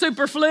 That was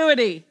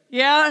superfluity.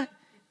 Yeah?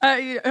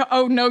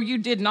 Oh, no, you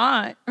did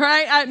not.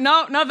 Right?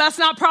 No, that's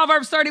not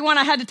Proverbs 31.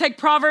 I had to take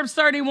Proverbs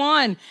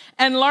 31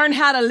 and learn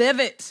how to live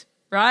it.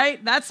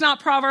 Right? That's not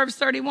Proverbs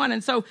 31.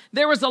 And so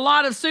there was a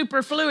lot of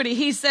superfluity.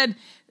 He said,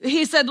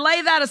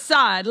 lay that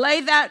aside.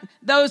 Lay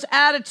those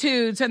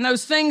attitudes and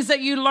those things that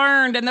you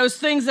learned and those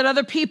things that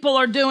other people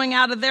are doing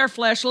out of their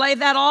flesh. Lay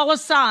that all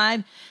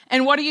aside.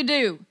 And what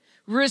do?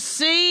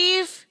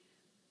 Receive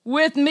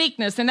with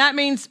meekness. And that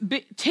means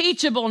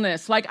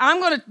teachableness. Like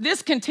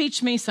this can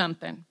teach me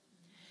something.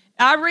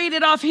 I read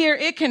it off here.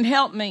 It can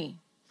help me.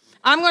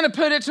 I'm going to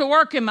put it to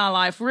work in my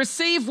life.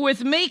 Receive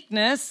with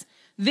meekness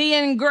the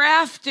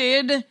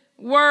engrafted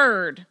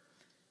word.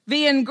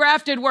 The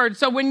engrafted word.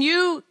 So when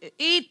you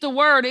eat the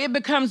word, it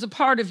becomes a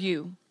part of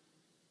you.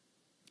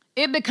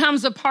 It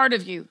becomes a part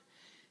of you.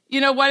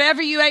 You know,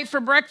 whatever you ate for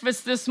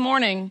breakfast this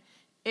morning,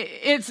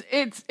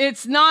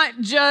 it's not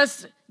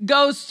just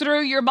goes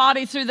through your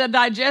body, through the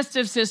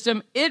digestive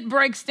system. It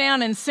breaks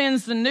down and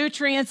sends the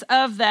nutrients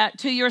of that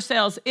to your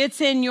cells.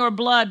 It's in your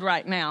blood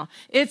right now.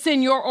 It's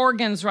in your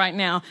organs right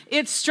now.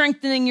 It's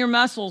strengthening your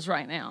muscles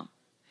right now.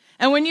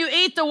 And when you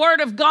eat the word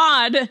of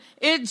God,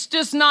 it's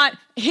just not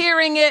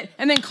hearing it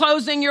and then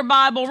closing your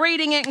Bible,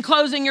 reading it and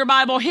closing your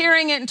Bible,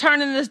 hearing it and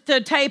turning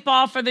the tape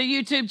off for the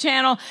YouTube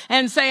channel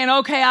and saying,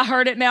 okay, I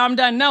heard it, now I'm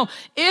done. No,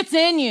 it's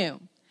in you.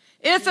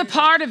 It's a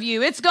part of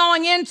you. It's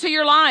going into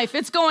your life.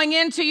 It's going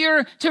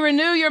into to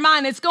renew your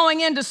mind. It's going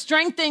in to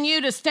strengthen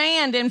you to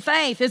stand in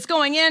faith. It's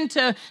going in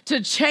to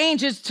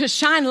change, to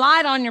shine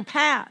light on your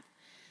path.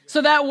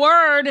 So that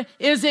word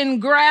is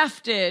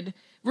engrafted.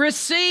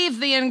 Receive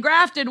the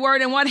engrafted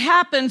word, and what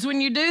happens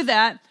when you do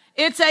that?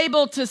 It's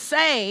able to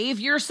save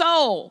your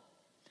soul.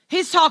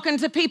 He's talking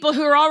to people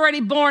who are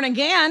already born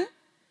again.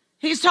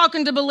 He's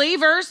talking to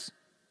believers.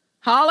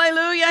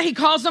 Hallelujah. He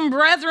calls them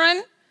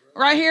brethren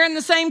right here in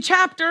the same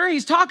chapter.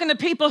 He's talking to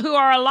people who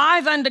are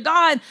alive unto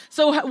God.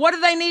 So what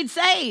do they need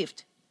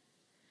saved?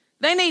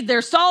 They need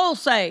their soul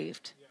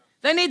saved.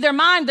 They need their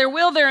mind, their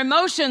will, their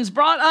emotions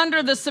brought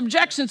under the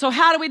subjection. So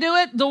how do we do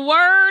it? The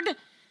word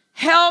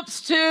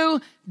helps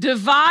to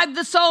divide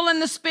the soul and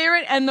the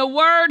spirit, and the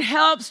word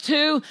helps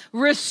to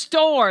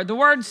restore. The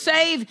word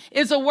save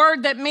is a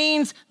word that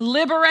means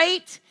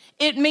liberate.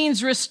 It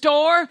means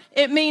restore.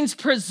 It means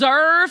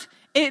preserve.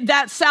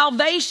 That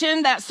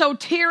salvation, that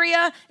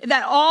soteria,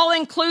 that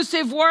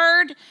all-inclusive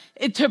word,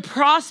 to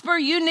prosper,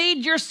 you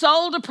need your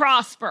soul to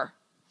prosper.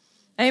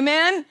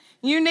 Amen?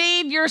 You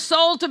need your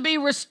soul to be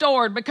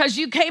restored because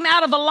you came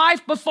out of a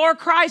life before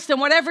Christ, and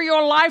whatever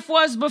your life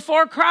was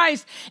before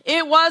Christ,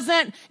 it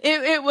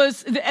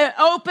was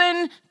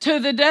open to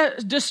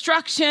the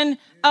destruction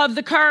of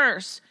the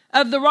curse,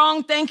 of the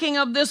wrong thinking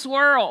of this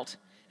world.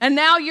 And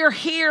now you're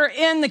here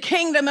in the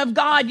kingdom of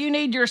God. You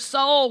need your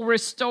soul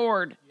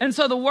restored. And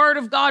so the word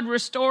of God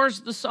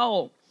restores the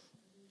soul.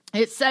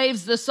 It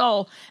saves the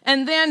soul.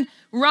 And then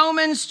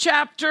Romans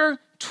chapter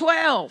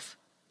 12.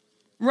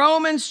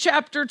 Romans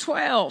chapter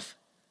 12.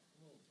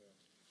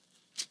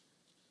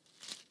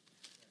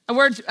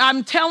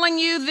 I'm telling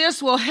you,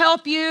 this will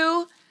help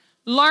you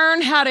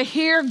learn how to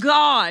hear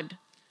God.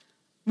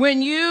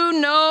 When you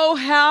know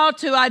how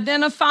to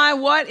identify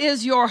what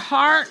is your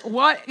heart,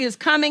 what is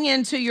coming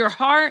into your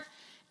heart,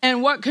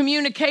 and what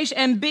communication,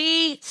 and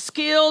be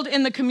skilled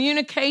in the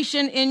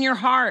communication in your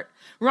heart.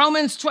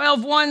 Romans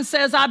 12:1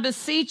 says, I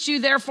beseech you,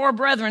 therefore,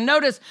 brethren.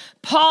 Notice,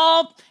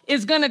 Paul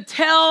is going to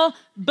tell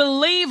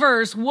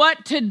believers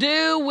what to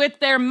do with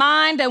their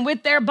mind and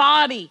with their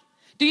body.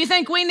 Do you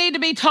think we need to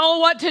be told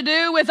what to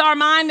do with our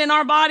mind and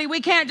our body? We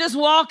can't just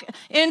walk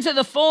into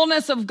the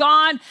fullness of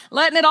God,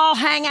 letting it all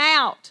hang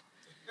out.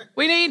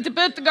 We need to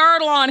put the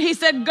girdle on. He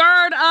said,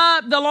 gird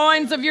up the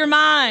loins of your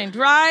mind,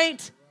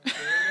 right?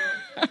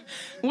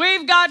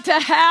 We've got to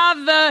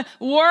have the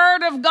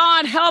word of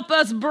God help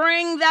us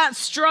bring that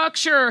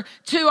structure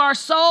to our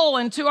soul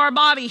and to our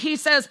body. He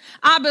says,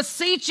 I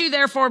beseech you,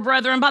 therefore,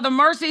 brethren, by the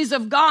mercies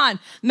of God,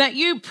 that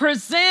you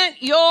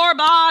present your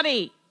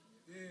body.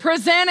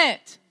 Present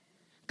it.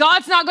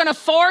 God's not going to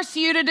force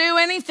you to do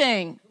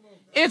anything.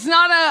 It's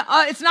not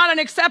an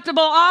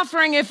acceptable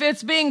offering if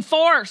it's being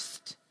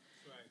forced.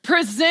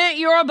 Present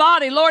your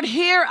body. Lord,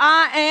 here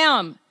I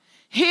am.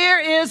 Here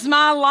is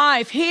my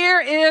life.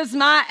 Here is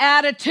my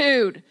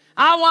attitude.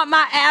 I want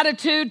my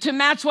attitude to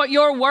match what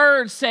your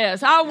word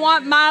says. I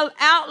want my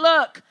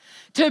outlook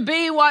to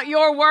be what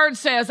your word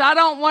says. I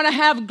don't want to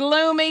have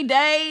gloomy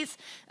days,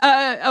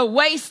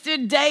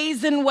 wasted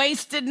days and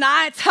wasted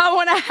nights. I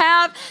want to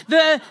have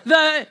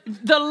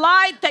the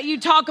light that you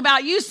talk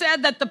about. You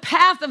said that the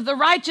path of the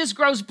righteous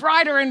grows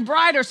brighter and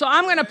brighter. So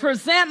I'm going to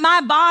present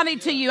my body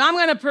to you. I'm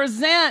going to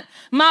present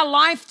my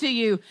life to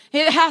you.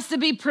 It has to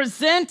be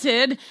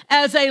presented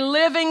as a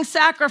living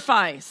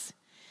sacrifice.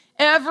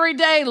 Every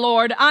day,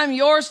 Lord, I'm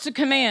yours to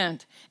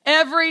command.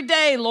 Every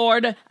day,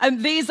 Lord,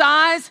 these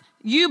eyes,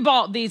 you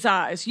bought these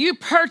eyes. You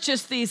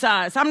purchased these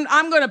eyes.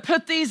 I'm going to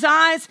put these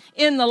eyes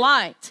in the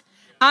light.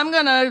 I'm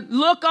going to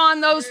look on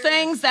those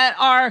things that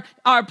are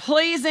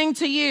pleasing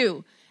to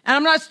you. And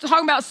I'm not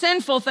talking about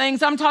sinful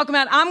things. I'm talking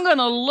about I'm going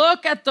to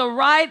look at the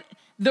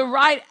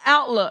right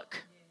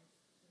outlook.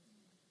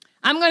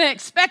 I'm going to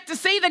expect to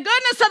see the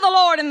goodness of the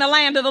Lord in the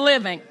land of the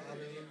living.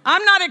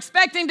 I'm not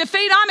expecting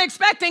defeat. I'm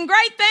expecting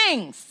great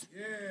things.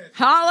 Yes.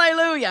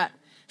 Hallelujah.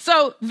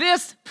 So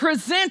this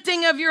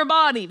presenting of your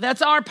body,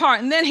 that's our part.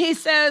 And then he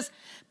says,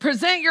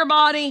 present your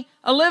body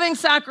a living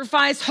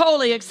sacrifice,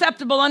 holy,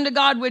 acceptable unto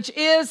God, which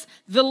is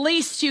the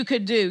least you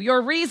could do,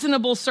 your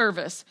reasonable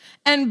service.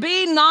 And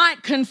be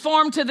not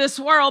conformed to this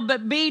world,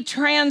 but be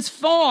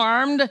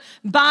transformed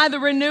by the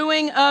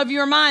renewing of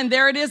your mind.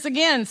 There it is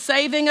again,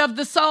 saving of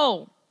the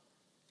soul.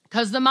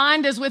 Because the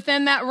mind is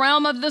within that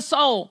realm of the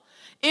soul.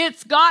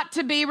 It's got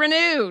to be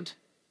renewed.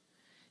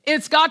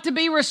 It's got to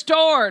be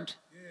restored.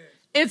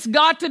 It's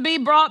got to be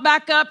brought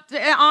back up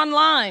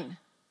online.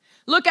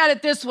 Look at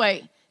it this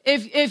way.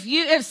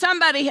 If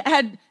somebody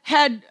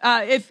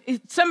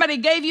if somebody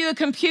gave you a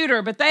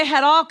computer, but they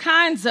had all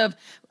kinds of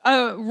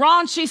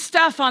raunchy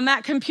stuff on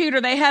that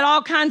computer, they had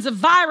all kinds of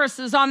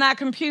viruses on that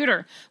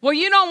computer. Well,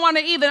 you don't want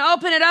to even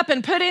open it up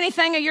and put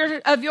anything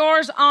of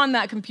yours on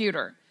that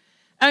computer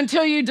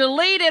until you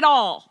delete it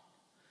all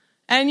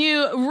and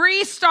you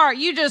restart.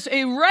 You just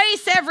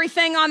erase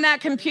everything on that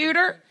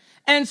computer.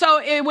 And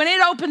so when it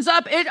opens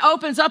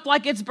up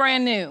like it's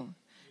brand new.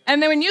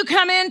 And then when you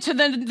come into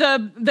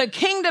the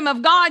kingdom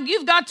of God,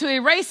 you've got to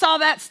erase all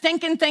that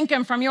stinking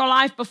thinking from your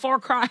life before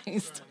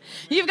Christ.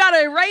 You've got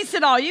to erase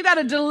it all. You've got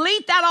to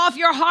delete that off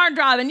your hard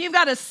drive, and you've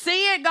got to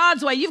see it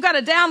God's way. You've got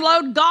to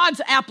download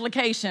God's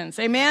applications.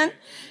 Amen?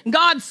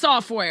 God's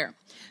software.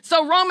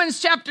 So Romans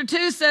chapter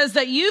 2 says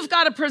that you've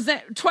got to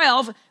present,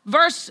 12,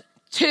 verse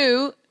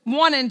 2,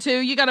 1 and 2,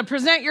 you got to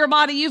present your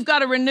body. You've got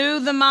to renew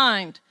the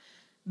mind.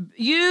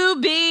 You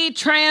be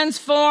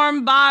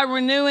transformed by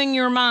renewing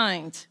your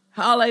mind.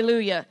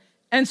 Hallelujah.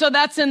 And so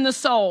that's in the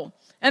soul.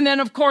 And then,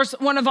 of course,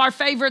 one of our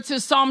favorites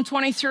is Psalm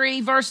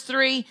 23, verse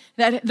 3,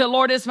 that the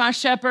Lord is my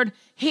shepherd.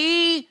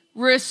 He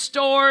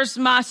restores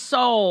my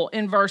soul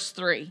in verse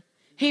 3.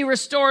 He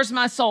restores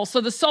my soul. So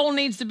the soul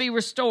needs to be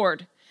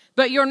restored.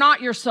 But you're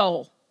not your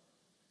soul.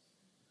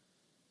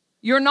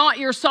 You're not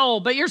your soul,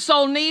 but your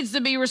soul needs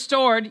to be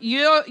restored.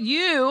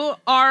 You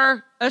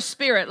are a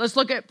spirit. Let's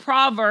look at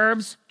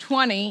Proverbs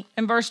 20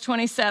 and verse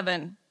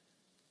 27.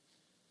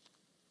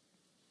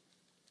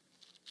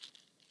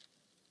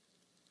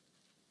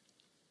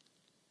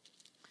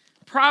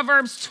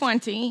 Proverbs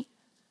 20.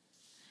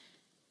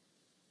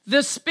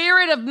 The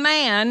spirit of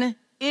man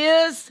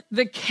is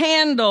the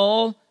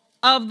candle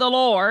of the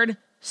Lord,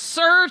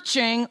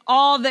 searching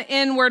all the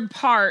inward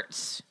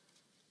parts.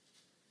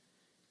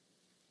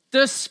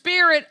 The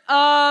spirit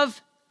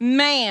of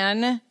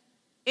man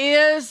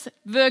is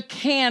the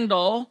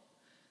candle.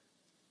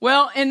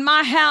 Well, in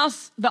my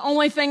house, the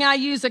only thing I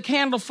use a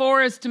candle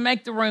for is to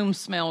make the room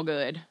smell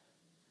good.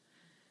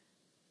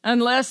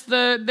 Unless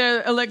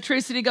the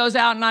electricity goes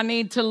out and I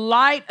need to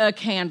light a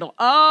candle.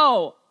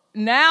 Oh,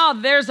 now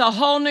there's a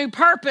whole new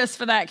purpose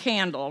for that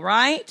candle,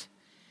 right?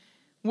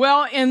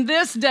 Well, in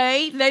this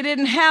day, they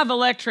didn't have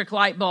electric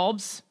light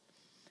bulbs.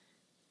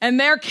 And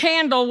their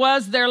candle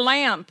was their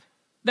lamp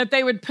that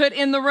they would put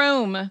in the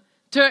room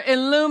to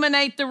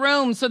illuminate the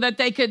room so that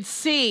they could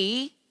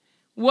see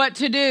what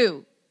to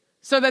do,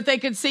 so that they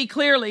could see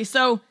clearly.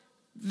 So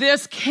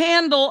this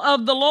candle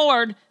of the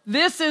Lord,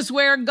 this is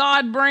where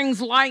God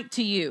brings light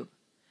to you.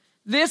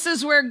 This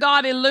is where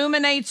God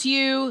illuminates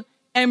you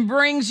and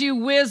brings you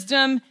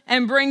wisdom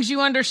and brings you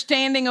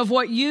understanding of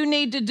what you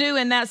need to do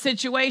in that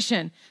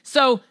situation.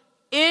 So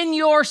in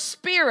your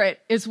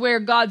spirit is where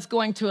God's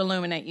going to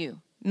illuminate you,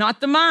 not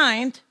the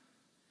mind.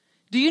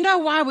 Do you know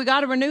why we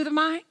got to renew the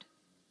mind?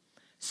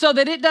 So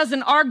that it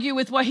doesn't argue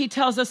with what he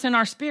tells us in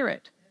our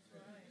spirit.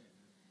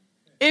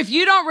 If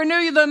you don't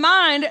renew the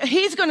mind,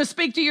 he's going to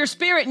speak to your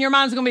spirit and your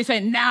mind's going to be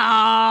saying,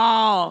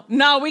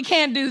 no, we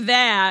can't do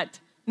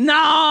that.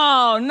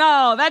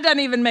 No, that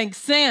doesn't even make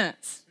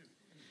sense.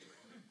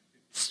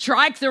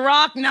 Strike the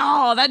rock?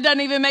 No, that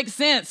doesn't even make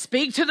sense.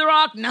 Speak to the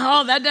rock?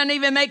 No, that doesn't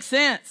even make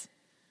sense.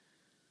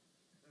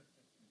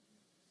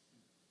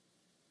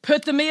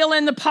 Put the meal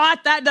in the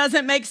pot, that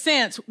doesn't make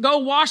sense. Go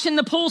wash in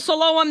the pool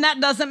Siloam, that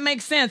doesn't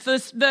make sense.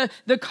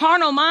 The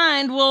carnal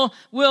mind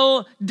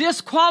will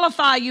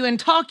disqualify you and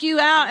talk you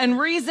out and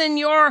reason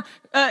your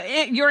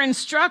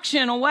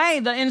instruction away,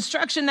 the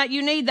instruction that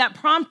you need, that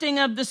prompting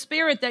of the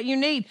Spirit that you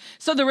need.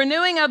 So the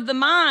renewing of the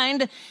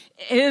mind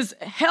is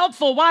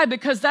helpful. Why?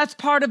 Because that's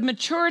part of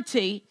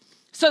maturity,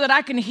 so that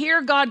I can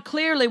hear God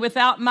clearly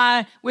without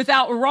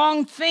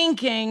wrong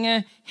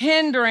thinking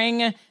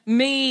hindering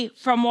me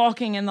from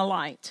walking in the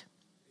light.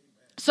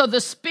 So the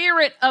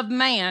spirit of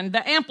man,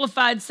 the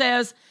Amplified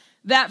says,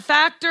 that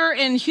factor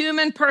in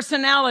human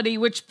personality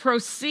which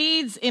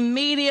proceeds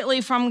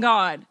immediately from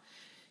God.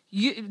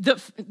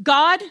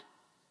 God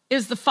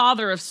is the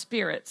Father of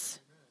spirits.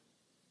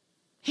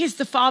 He's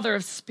the Father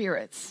of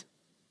spirits.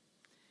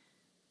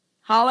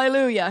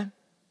 Hallelujah.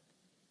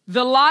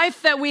 The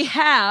life that we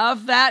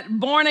have, that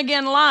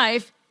born-again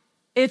life,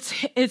 it's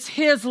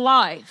his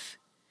life.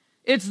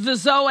 It's the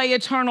Zoe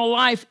eternal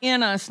life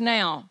in us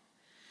now.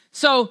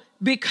 So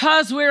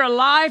because we're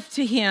alive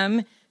to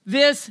him,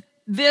 this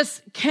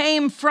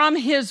came from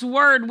his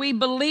word. We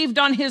believed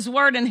on his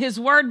word, and his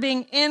word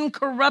being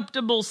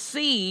incorruptible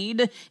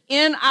seed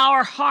in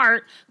our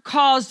heart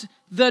caused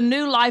the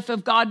new life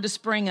of God to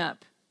spring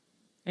up.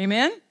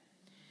 Amen?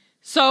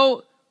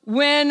 So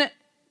when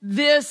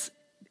this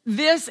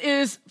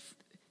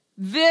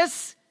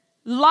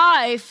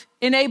life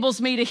enables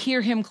me to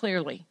hear him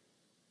clearly.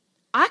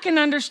 I can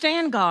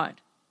understand God.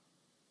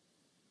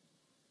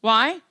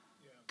 Why?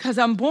 Because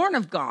I'm born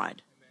of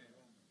God.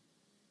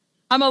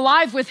 I'm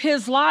alive with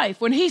his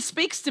life. When he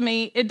speaks to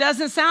me, it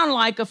doesn't sound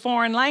like a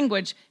foreign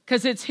language,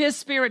 because it's his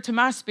spirit to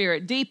my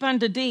spirit, deep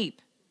unto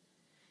deep.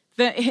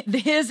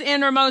 His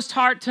innermost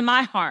heart to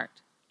my heart.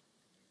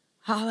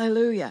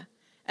 Hallelujah.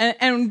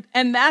 And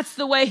that's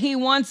the way he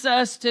wants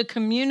us to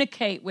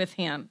communicate with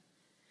him,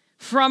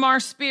 from our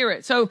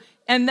spirit.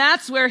 And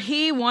that's where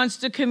he wants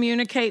to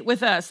communicate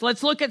with us.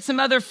 Let's look at some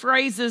other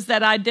phrases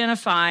that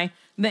identify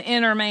the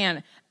inner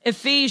man.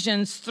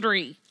 Ephesians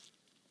 3.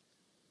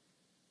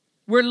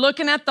 We're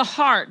looking at the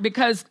heart,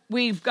 because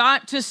we've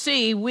got to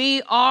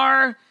see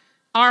our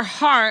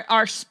heart,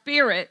 our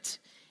spirit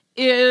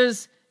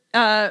is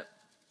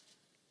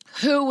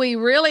who we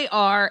really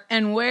are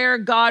and where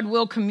God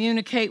will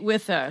communicate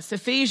with us.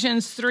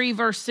 Ephesians 3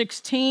 verse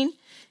 16,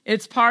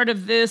 it's part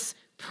of this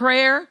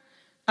prayer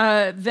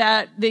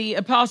that the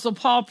Apostle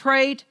Paul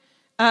prayed,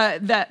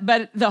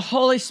 but the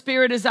Holy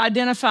Spirit is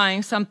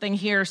identifying something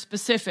here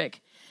specific,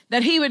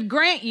 that he would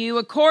grant you,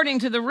 according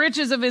to the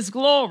riches of his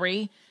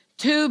glory,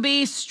 to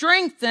be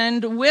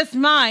strengthened with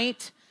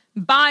might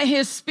by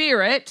his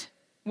Spirit.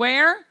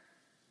 Where?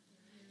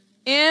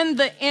 In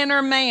the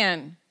inner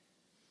man.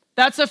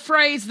 That's a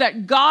phrase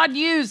that God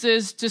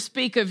uses to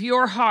speak of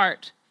your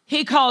heart.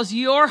 He calls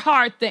your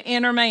heart the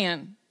inner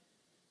man,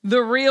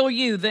 the real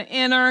you, the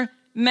inner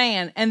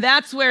man. And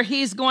that's where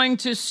he's going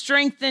to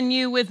strengthen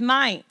you with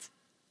might.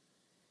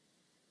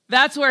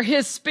 That's where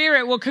his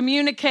Spirit will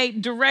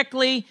communicate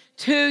directly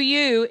to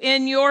you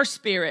in your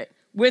spirit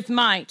with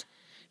might.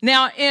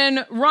 Now,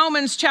 in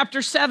Romans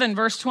chapter 7,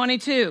 verse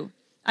 22,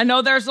 I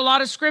know there's a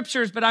lot of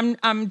scriptures, but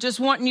I'm just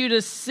wanting you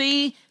to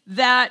see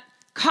that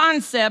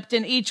concept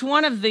in each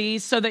one of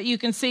these so that you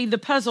can see the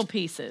puzzle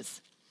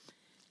pieces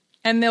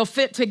and they'll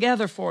fit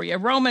together for you.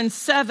 Romans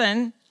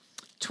 7,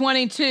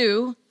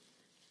 22,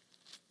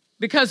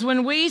 because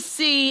when we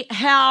see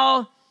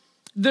how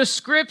the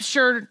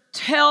scripture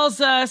tells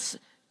us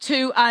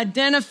to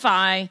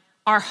identify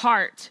our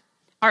heart,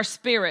 our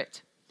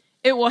spirit,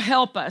 it will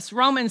help us.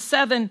 Romans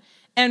 7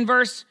 and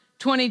verse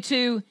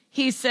 22,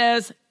 he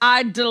says,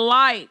 I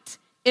delight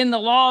in the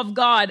law of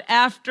God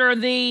after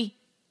the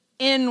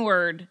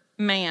inward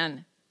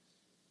man.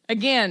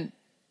 Again,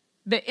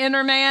 the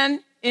inner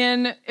man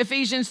in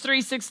Ephesians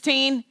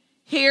 3:16,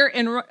 here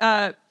in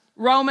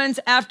Romans,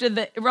 after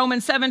the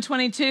Romans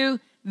 7:22,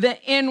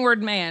 the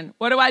inward man.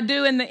 What do I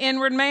do in the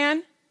inward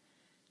man?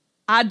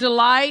 I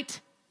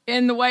delight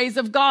in the ways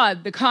of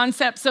God, the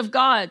concepts of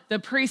God, the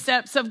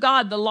precepts of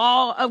God, the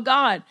law of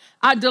God.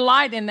 I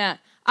delight in that.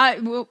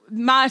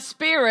 My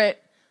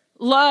spirit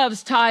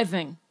loves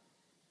tithing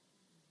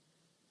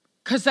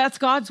because that's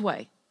God's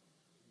way.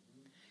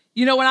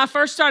 You know, when I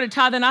first started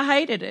tithing, I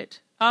hated it.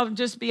 I'll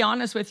just be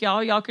honest with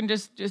y'all. Y'all can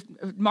just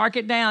mark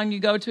it down. You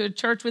go to a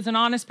church with an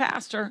honest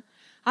pastor.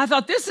 I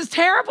thought, this is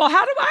terrible.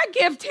 How do I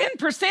give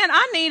 10%?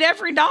 I need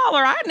every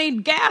dollar. I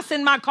need gas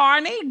in my car. I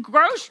need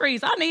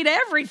groceries. I need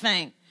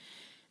everything.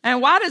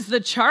 And why does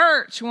the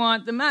church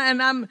want the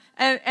money?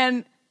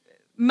 And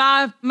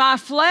my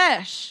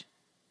flesh,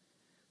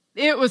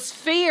 it was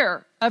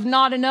fear of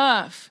not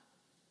enough.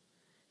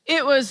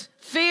 It was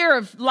fear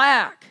of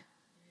lack.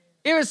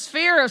 It was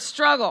fear of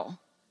struggle.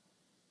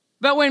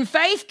 But when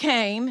faith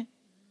came,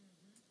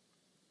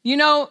 you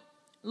know,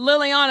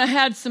 Liliana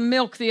had some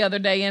milk the other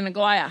day in a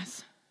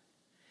glass.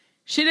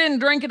 She didn't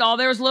drink it all.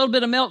 There was a little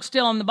bit of milk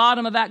still on the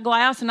bottom of that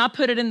glass, and I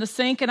put it in the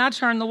sink and I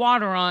turned the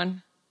water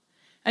on.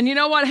 And you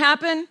know what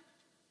happened?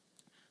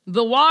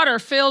 The water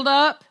filled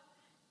up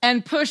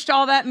and pushed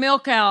all that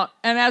milk out.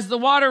 And as the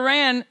water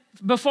ran,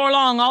 before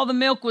long, all the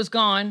milk was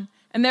gone,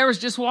 and there was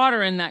just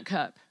water in that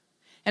cup.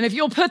 And if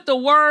you'll put the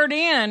word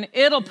in,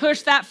 it'll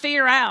push that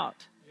fear out.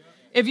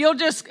 If you'll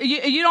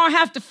you don't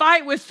have to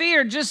fight with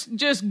fear.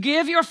 Just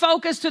give your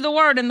focus to the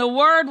word, and the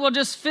word will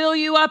just fill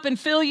you up and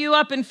fill you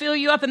up and fill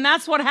you up. And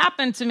that's what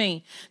happened to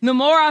me. The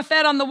more I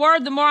fed on the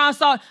word, the more I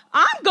thought,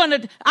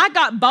 I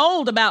got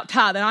bold about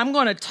tithing. I'm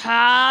going to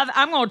tithe.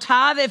 I'm going to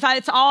tithe if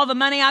it's all the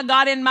money I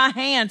got in my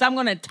hands. I'm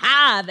going to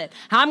tithe it.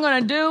 I'm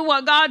going to do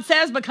what God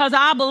says because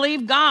I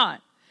believe God.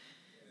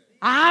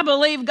 I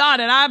believe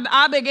God. And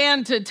I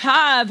began to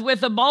tithe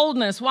with a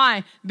boldness.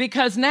 Why?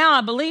 Because now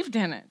I believed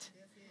in it.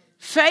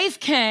 Faith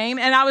came,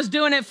 and I was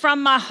doing it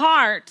from my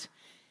heart.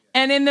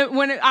 And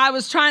when I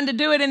was trying to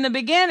do it in the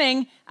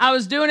beginning, I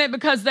was doing it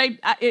because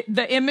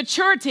the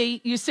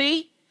immaturity, you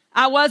see,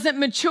 I wasn't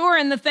mature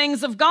in the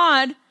things of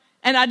God,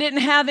 and I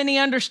didn't have any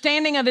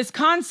understanding of his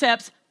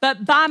concepts.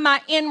 But by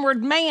my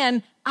inward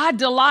man, I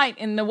delight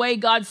in the way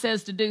God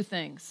says to do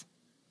things.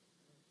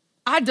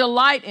 I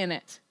delight in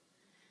it.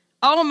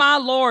 Oh, my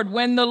Lord,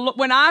 when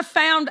I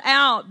found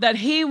out that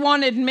he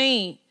wanted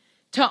me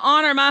to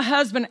honor my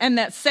husband, and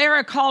that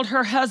Sarah called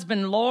her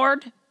husband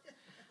Lord.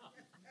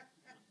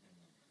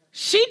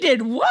 She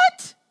did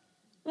what?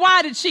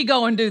 Why did she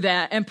go and do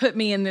that and put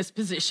me in this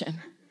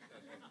position?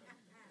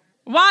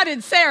 Why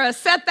did Sarah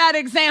set that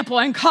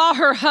example and call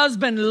her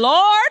husband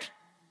Lord?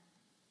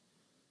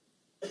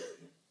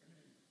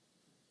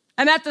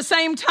 And at the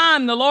same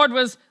time, the Lord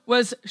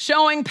was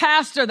showing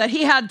Pastor that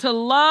he had to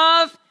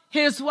love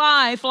his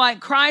wife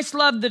like Christ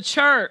loved the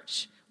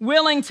church,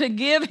 willing to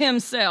give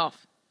himself.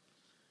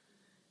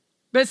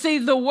 But see,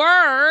 the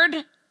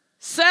word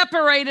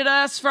separated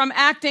us from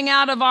acting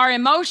out of our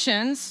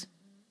emotions.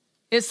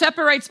 It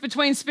separates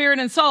between spirit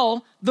and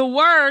soul. The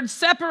word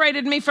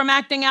separated me from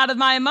acting out of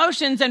my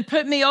emotions and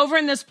put me over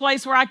in this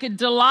place where I could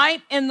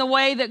delight in the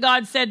way that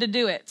God said to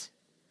do it.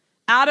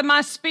 Out of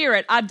my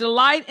spirit, I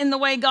delight in the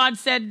way God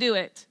said do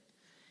it.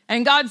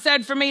 And God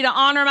said for me to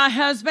honor my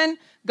husband.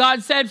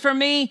 God said for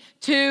me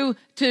to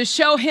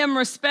show him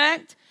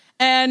respect.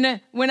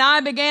 And when I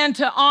began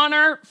to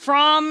honor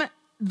from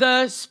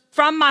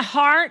my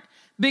heart,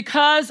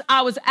 because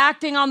I was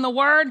acting on the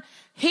word,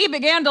 he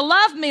began to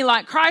love me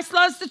like Christ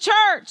loves the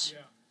church. Yeah.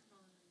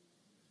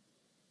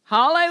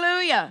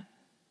 Hallelujah.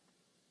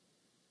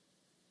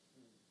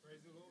 Praise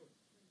the Lord.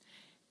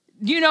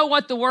 You know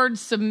what the word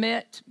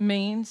submit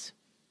means?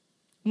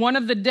 One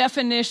of the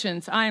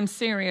definitions, I am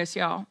serious,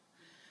 y'all.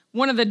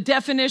 One of the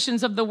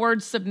definitions of the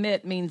word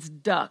submit means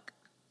duck.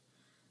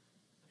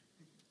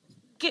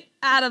 Get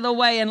out of the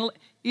way and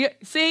you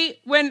see,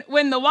 when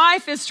the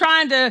wife is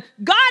trying to,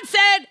 God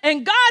said,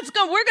 and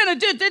we're going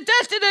to do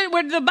this,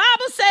 what the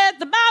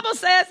Bible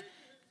says,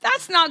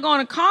 that's not going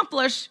to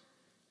accomplish.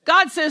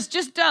 God says,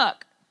 just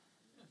duck.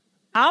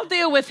 I'll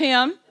deal with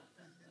him.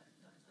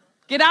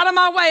 Get out of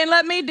my way and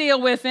let me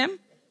deal with him.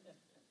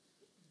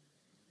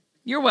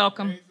 You're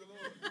welcome.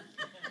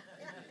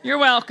 You're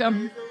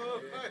welcome.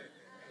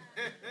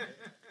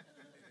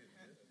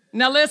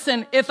 Now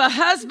listen, if a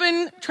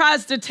husband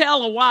tries to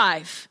tell a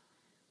wife,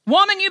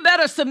 woman, you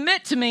better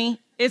submit to me,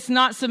 it's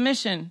not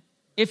submission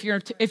if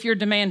you're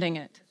demanding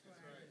it.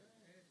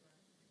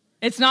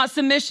 It's not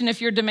submission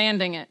if you're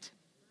demanding it.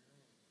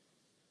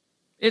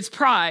 It's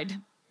pride.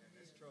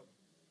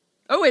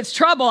 Oh, it's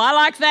trouble. I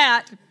like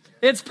that.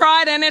 It's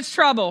pride and it's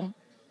trouble.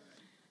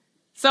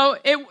 So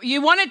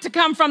you want it to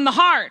come from the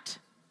heart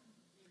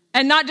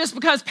and not just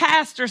because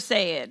pastor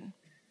said,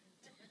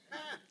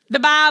 the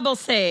Bible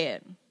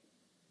said,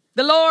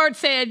 the Lord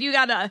said, you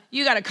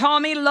gotta call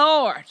me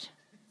Lord.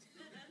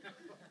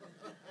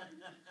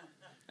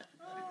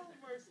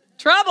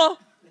 Trouble.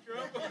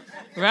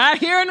 Right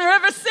here in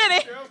River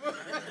City.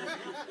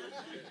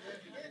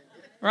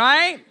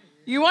 Right?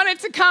 You want it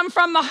to come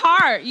from the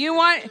heart. We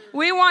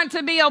want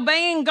to be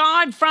obeying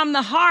God from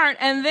the heart,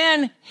 and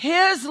then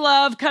his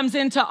love comes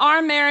into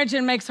our marriage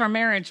and makes our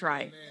marriage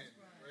right.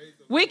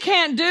 We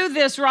can't do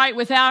this right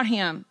without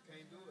him.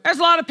 There's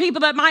a lot of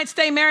people that might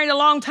stay married a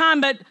long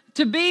time, but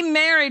to be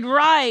married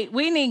right,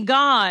 we need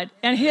God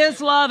and his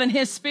love and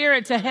his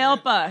spirit to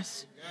help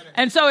us.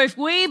 And so if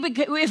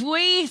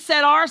we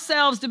set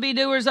ourselves to be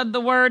doers of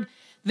the word,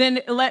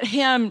 then let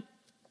him,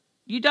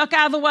 you duck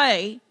out of the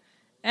way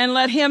and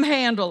let him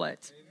handle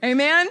it.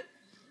 Amen?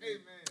 Amen.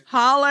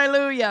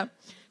 Hallelujah.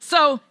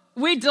 So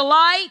we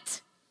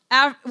delight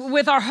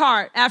with our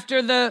heart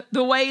after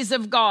the ways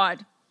of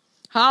God.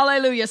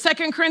 Hallelujah.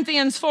 2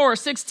 Corinthians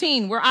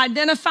 4:16, we're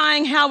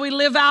identifying how we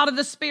live out of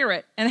the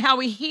spirit and how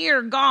we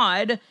hear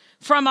God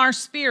from our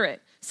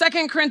spirit.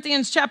 2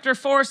 Corinthians chapter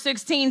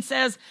 4:16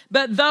 says,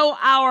 but though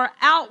our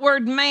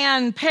outward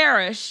man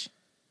perish,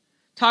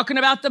 talking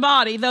about the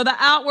body, though the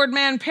outward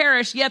man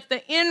perish, yet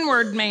the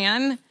inward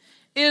man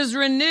is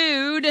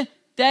renewed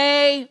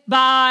day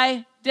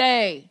by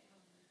day.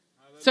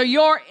 So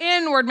your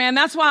inward man,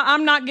 that's why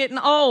I'm not getting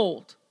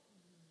old.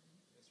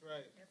 That's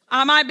right.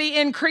 I might be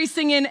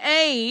increasing in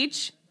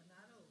age.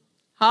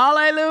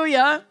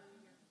 Hallelujah.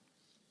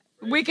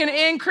 We can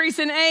increase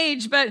in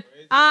age, but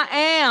I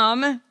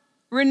am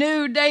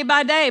renewed day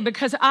by day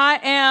because I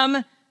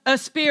am a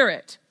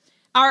spirit.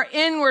 Our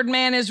inward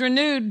man is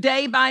renewed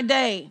day by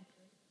day.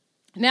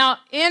 Now,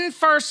 in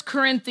 1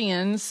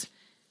 Corinthians,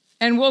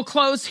 and we'll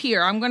close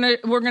here.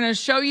 We're gonna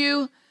show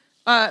you.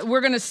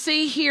 We're gonna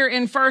see here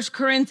in 1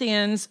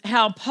 Corinthians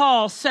how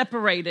Paul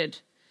separated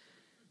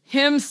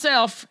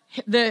himself,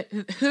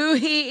 who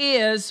he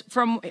is,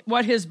 from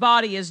what his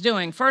body is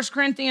doing. 1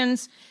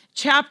 Corinthians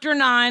chapter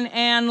 9,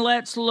 and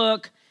let's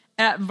look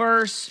at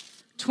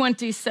verse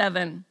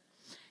 27.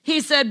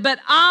 He said, "But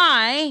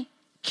I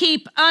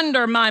keep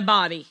under my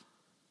body.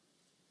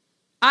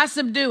 I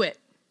subdue it.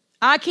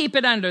 I keep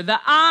it under." The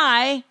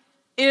I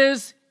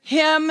is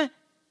him,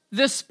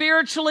 the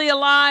spiritually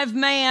alive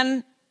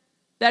man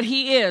that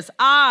he is.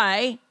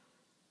 I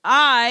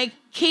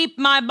keep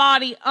my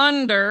body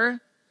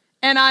under,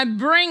 and I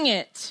bring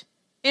it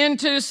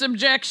into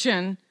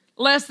subjection,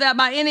 lest that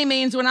by any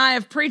means, when I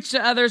have preached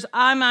to others,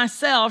 I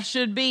myself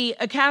should be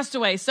a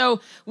castaway. So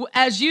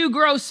as you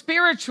grow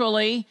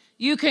spiritually,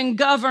 you can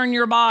govern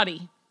your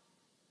body.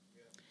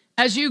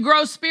 As you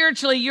grow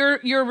spiritually,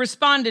 you're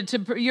responsible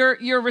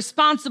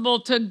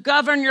to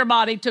govern your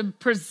body, to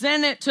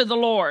present it to the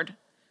Lord.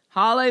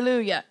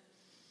 Hallelujah.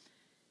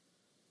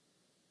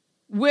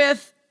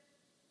 With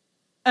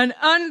an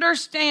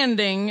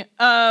understanding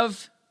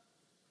of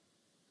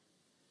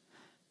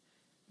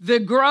the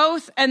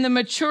growth and the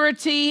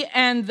maturity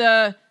and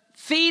the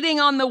feeding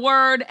on the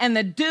word and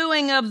the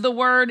doing of the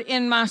word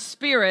in my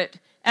spirit.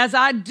 As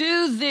I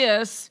do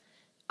this,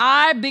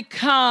 I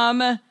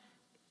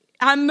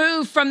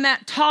move from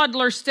that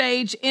toddler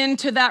stage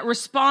into that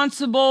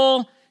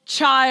responsible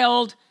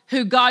child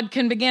who God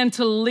can begin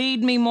to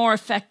lead me more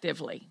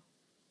effectively.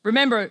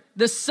 Remember,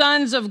 the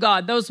sons of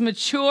God, those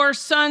mature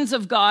sons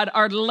of God,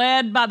 are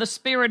led by the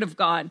Spirit of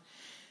God.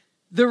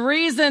 The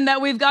reason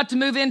that we've got to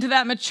move into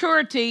that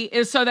maturity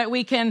is so that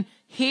we can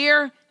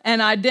hear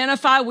and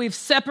identify. We've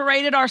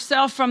separated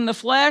ourselves from the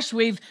flesh.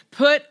 We've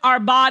put our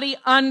body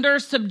under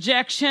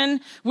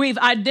subjection. We've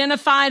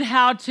identified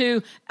how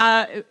to,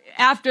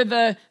 after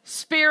the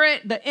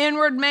Spirit, the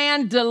inward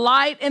man,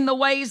 delight in the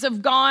ways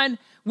of God.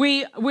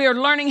 We are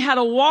learning how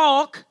to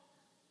walk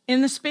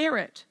in the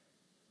Spirit.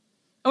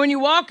 When you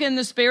walk in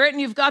the Spirit and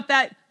you've got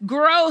that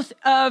growth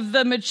of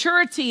the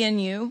maturity in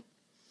you,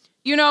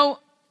 you know,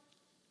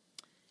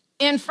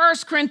 in 1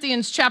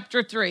 Corinthians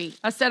chapter 3,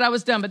 I said I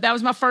was done, but that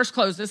was my first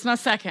close. This is my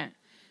second.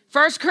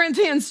 1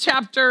 Corinthians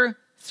chapter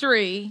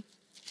 3,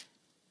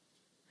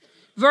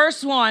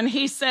 verse 1,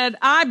 he said,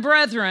 "I,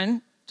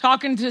 brethren,"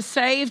 talking to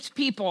saved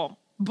people,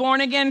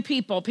 born-again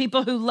people,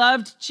 people who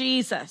loved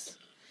Jesus,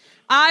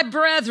 "I,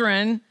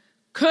 brethren,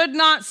 could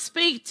not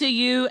speak to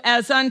you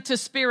as unto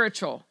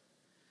spiritual."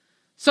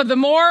 So the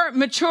more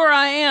mature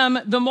I am,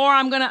 the more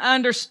I'm going to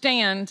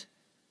understand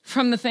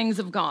from the things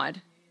of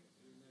God.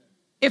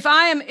 If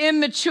I am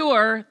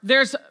immature,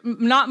 there's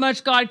not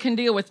much God can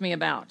deal with me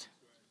about.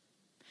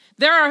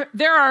 There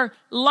are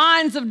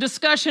lines of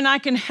discussion I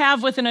can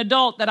have with an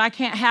adult that I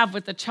can't have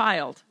with a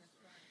child.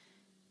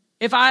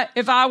 If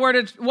I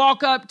were to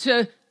walk up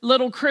to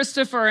little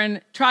Christopher and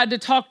tried to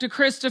talk to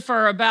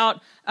Christopher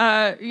about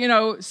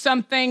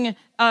something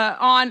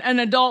on an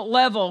adult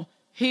level,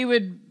 he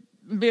would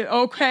be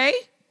okay.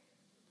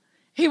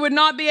 He would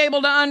not be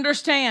able to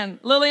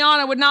understand.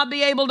 Liliana would not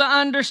be able to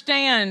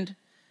understand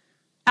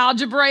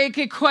algebraic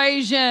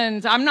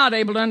equations. I'm not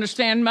able to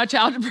understand much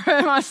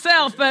algebra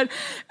myself, but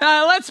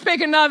let's pick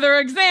another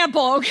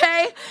example,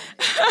 okay?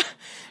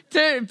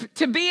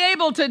 to be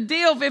able to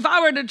deal, if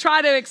I were to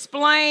try to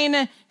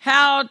explain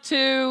how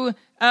to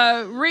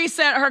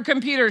reset her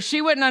computer,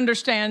 she wouldn't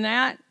understand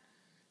that.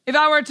 If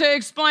I were to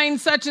explain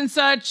such and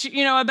such,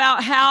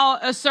 about how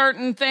a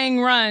certain thing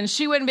runs,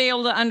 she wouldn't be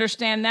able to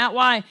understand that.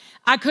 Why?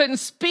 I couldn't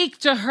speak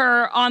to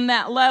her on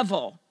that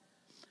level.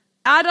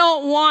 I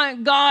don't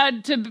want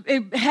God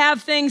to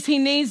have things he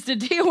needs to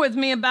deal with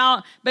me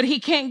about, but he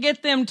can't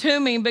get them to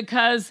me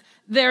because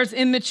there's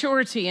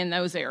immaturity in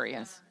those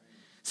areas.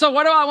 So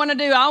what do I want to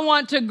do? I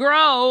want to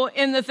grow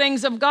in the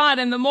things of God.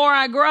 And the more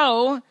I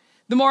grow,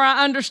 the more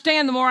I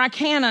understand, the more I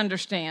can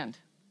understand.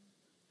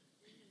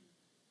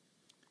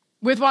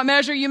 With what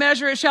measure you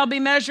measure, it shall be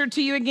measured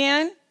to you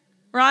again,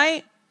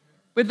 right?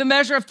 With the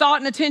measure of thought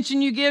and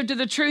attention you give to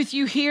the truth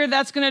you hear,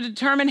 that's going to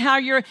determine how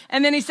you're.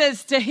 And then he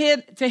says, to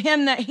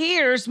him that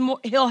hears,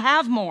 he'll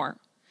have more.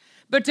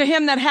 But to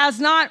him that has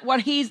not,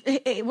 what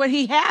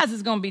he has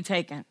is going to be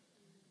taken.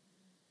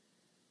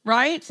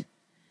 Right?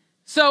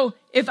 So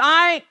if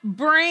I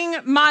bring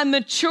my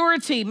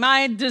maturity,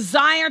 my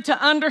desire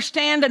to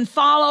understand and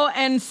follow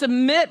and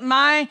submit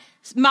my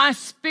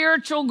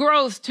spiritual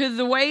growth to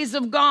the ways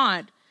of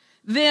God,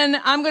 then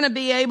I'm going to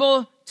be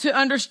able to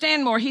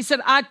understand more. He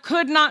said, I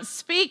could not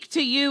speak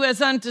to you as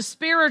unto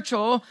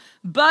spiritual,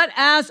 but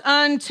as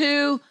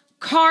unto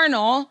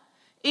carnal,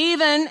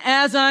 even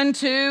as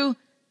unto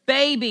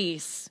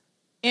babies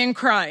in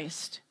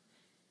Christ.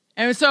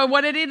 And so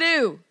what did he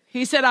do?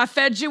 He said, I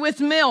fed you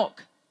with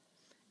milk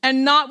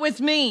and not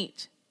with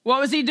meat. What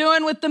was he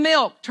doing with the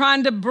milk?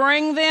 Trying to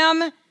bring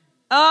them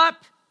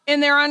up in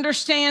their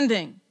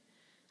understanding.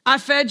 I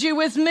fed you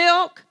with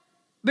milk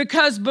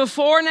because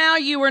before now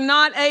you were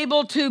not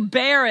able to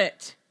bear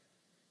it.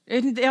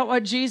 Isn't that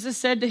what Jesus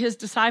said to his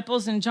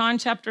disciples in John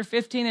chapter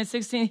 15 and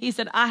 16? He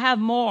said, I have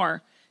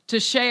more to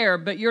share,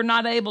 but you're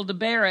not able to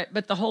bear it,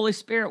 but the Holy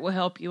Spirit will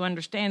help you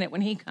understand it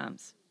when he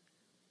comes.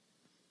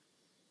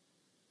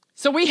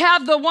 So we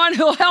have the one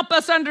who'll help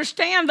us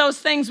understand those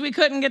things we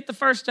couldn't get the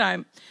first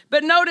time.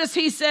 But notice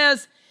he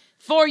says,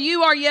 for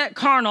you are yet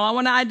carnal. I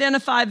want to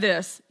identify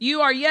this.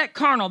 You are yet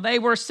carnal. They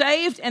were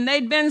saved, and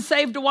they'd been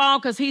saved a while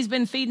because he's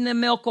been feeding them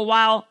milk a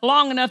while,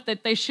 long enough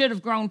that they should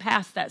have grown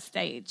past that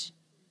stage,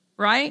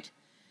 right?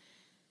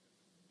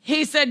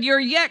 He said,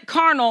 you're yet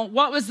carnal.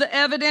 What was the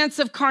evidence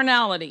of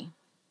carnality?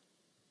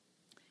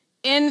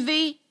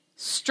 Envy,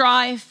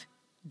 strife,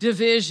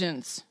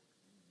 divisions.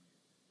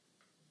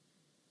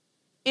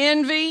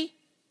 Envy,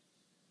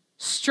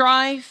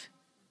 strife,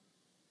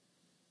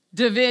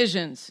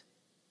 divisions.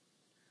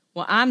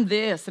 Well, I'm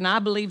this, and I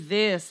believe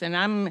this,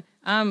 and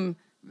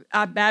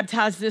I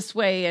baptize this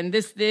way, and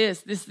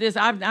this.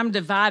 I'm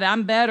divided.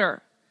 I'm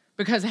better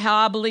because of how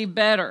I believe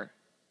better.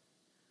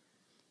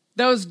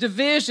 Those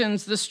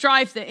divisions, the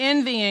strife, the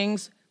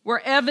envyings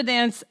were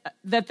evidence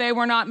that they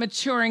were not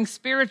maturing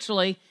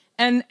spiritually.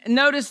 And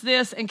notice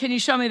this, and can you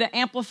show me the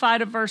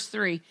Amplified of verse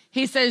 3?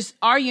 He says,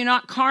 are you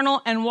not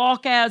carnal and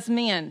walk as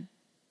men?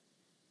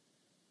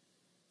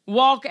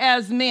 Walk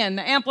as men.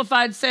 The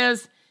Amplified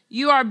says,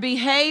 you are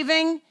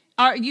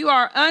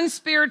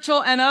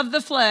unspiritual and of the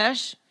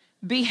flesh,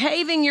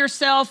 behaving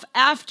yourself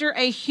after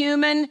a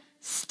human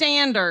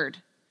standard,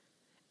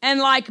 and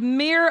like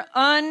mere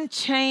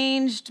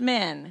unchanged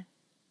men.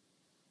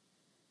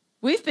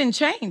 We've been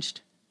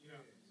changed.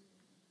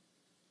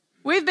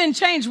 We've been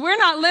changed. We're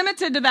not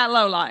limited to that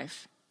low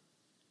life.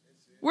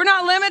 We're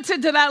not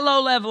limited to that low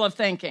level of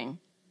thinking.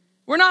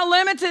 We're not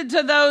limited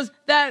to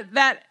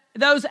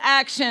those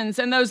actions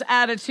and those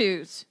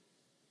attitudes.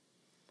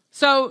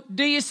 So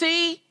do you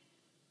see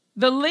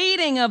the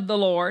leading of the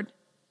Lord?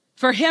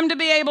 For him to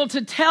be able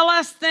to tell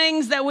us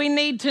things that we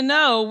need to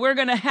know, we're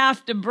going to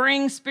have to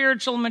bring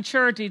spiritual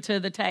maturity to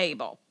the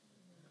table.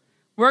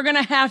 We're going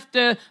to have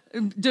to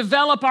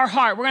develop our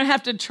heart. We're going to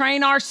have to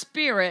train our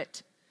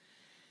spirit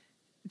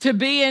to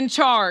be in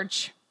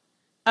charge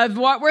of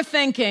what we're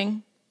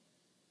thinking.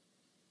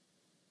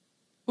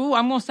 Ooh,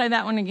 I'm going to say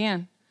that one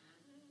again.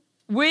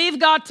 We've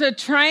got to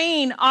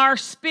train our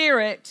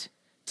spirit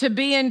to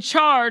be in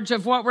charge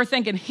of what we're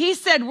thinking. He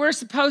said we're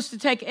supposed to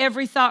take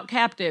every thought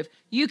captive.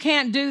 You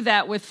can't do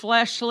that with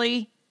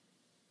fleshly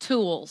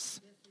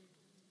tools.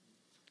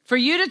 For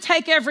you to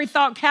take every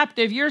thought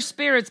captive, your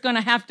spirit's going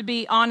to have to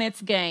be on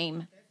its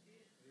game.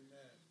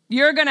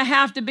 You're going to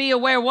have to be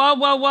aware,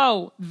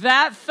 whoa.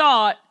 That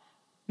thought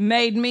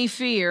made me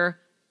fear.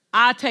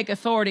 I take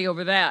authority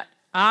over that.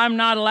 I'm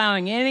not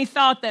allowing any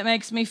thought that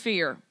makes me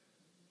fear.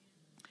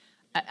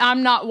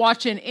 I'm not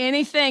watching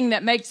anything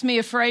that makes me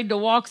afraid to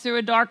walk through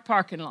a dark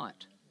parking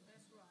lot.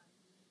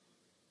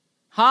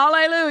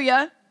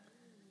 Hallelujah.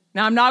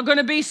 Now, I'm not going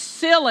to be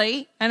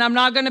silly and I'm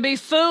not going to be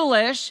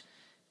foolish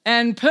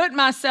and put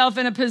myself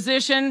in a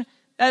position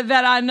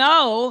that I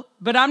know,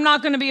 but I'm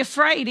not going to be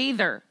afraid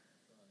either.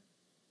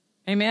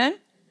 Amen?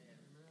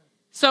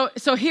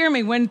 So hear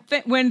me.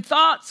 When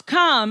thoughts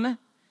come,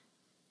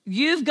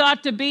 you've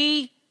got to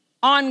be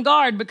on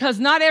guard because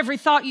not every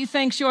thought you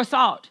think's your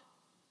thought.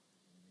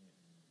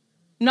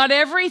 Not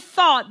every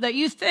thought that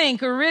you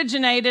think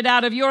originated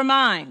out of your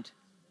mind.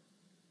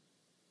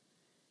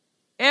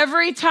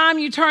 Every time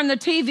you turn the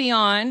TV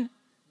on,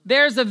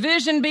 there's a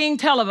vision being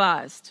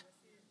televised.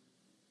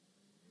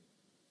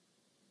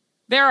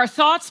 There are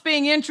thoughts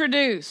being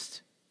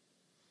introduced.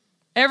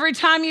 Every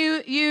time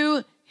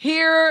you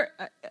hear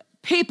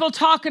people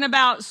talking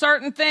about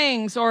certain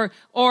things or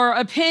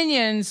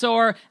opinions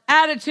or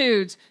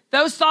attitudes,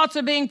 those thoughts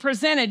are being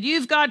presented.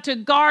 You've got to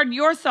guard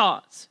your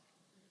thoughts.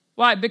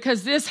 Why?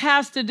 Because this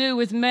has to do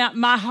with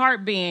my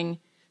heart being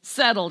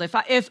settled.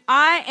 If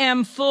I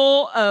am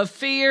full of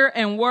fear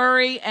and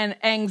worry and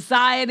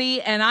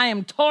anxiety and I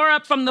am tore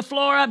up from the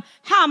floor up,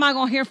 how am I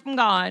going to hear from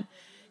God?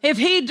 If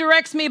he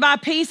directs me by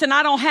peace and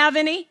I don't have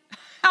any,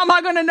 how am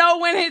I going to know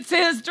when it's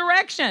his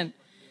direction?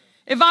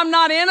 If I'm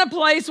not in a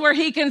place where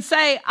he can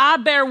say, I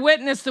bear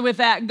witness with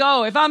that,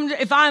 go. If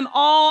I'm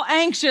all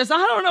anxious, I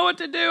don't know what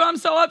to do. I'm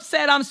so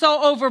upset. I'm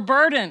so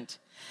overburdened.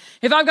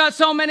 If I've got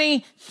so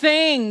many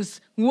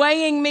things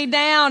weighing me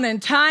down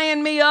and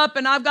tying me up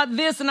and I've got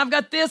this and I've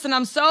got this and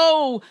I'm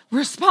so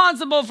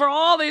responsible for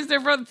all these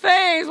different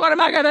things, what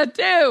am I going to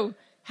do?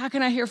 How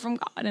can I hear from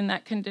God in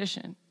that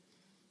condition?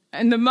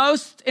 And the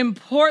most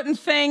important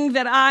thing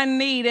that I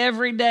need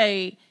every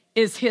day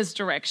is his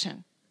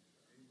direction.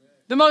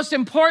 The most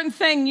important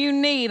thing you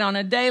need on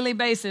a daily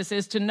basis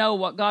is to know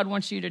what God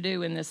wants you to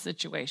do in this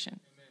situation.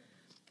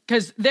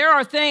 Because there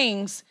are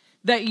things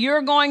that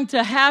you're going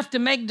to have to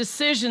make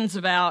decisions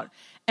about,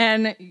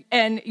 and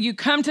you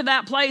come to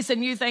that place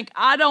and you think,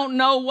 I don't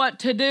know what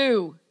to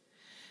do.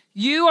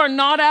 You are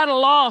not at a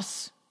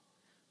loss.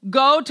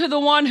 Go to the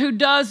one who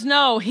does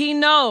know. He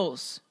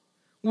knows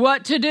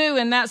what to do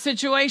in that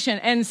situation,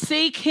 and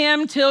seek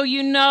him till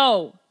you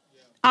know.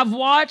 I've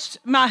watched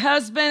my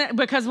husband,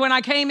 because when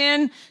I came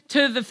in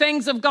to the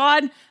things of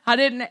God, I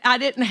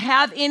didn't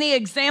have any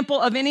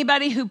example of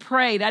anybody who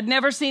prayed. I'd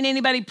never seen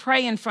anybody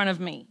pray in front of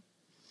me.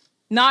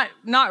 Not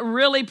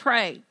really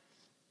pray.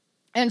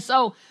 And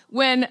so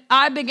when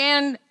I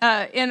began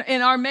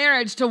in our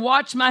marriage to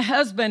watch my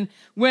husband,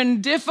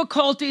 when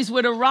difficulties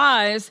would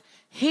arise,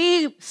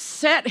 he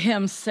set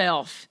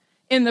himself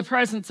in the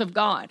presence of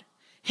God.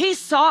 He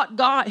sought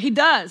God. He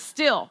does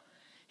still.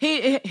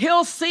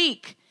 He'll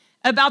seek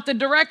about the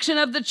direction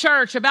of the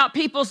church, about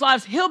people's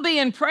lives. He'll be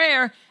in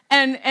prayer,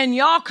 and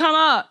y'all come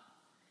up.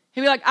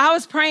 He'll be like, I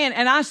was praying,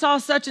 and I saw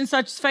such and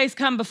such face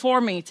come before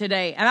me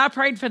today, and I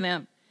prayed for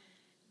them.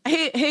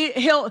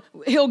 He'll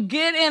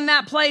get in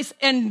that place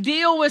and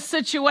deal with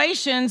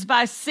situations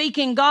by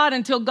seeking God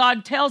until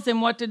God tells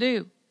him what to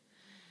do.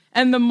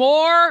 And the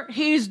more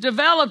he's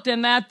developed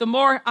in that, the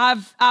more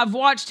I've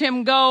watched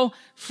him go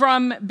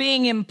from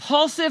being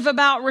impulsive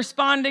about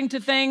responding to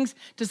things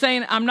to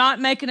saying, I'm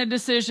not making a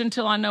decision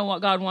till I know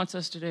what God wants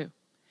us to do.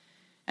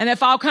 And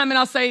if I'll come and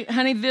I'll say,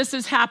 honey, this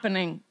is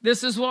happening.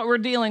 This is what we're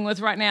dealing with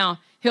right now.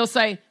 He'll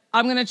say,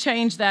 I'm going to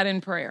change that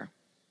in prayer.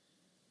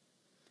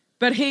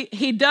 But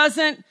he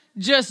doesn't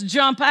just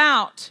jump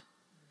out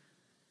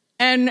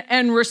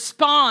and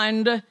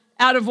respond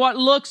out of what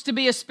looks to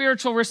be a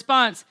spiritual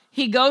response.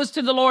 He goes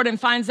to the Lord and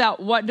finds out,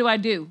 what do I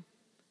do?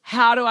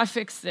 How do I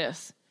fix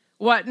this?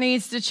 What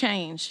needs to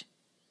change?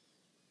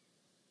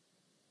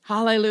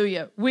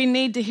 Hallelujah. We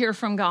need to hear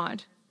from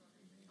God.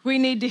 We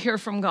need to hear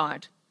from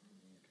God.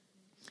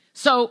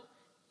 So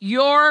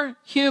your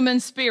human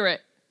spirit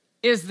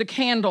is the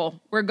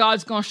candle where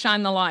God's going to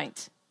shine the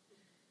light.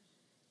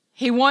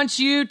 He wants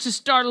you to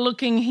start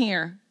looking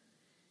here.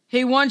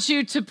 He wants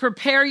you to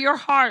prepare your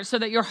heart so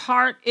that your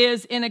heart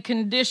is in a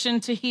condition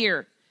to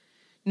hear.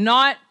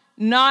 Not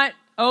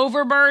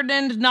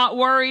overburdened, not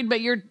worried,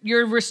 but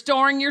you're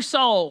restoring your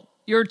soul.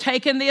 You're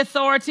taking the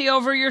authority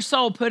over your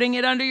soul, putting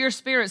it under your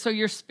spirit so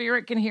your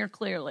spirit can hear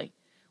clearly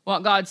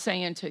what God's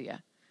saying to you.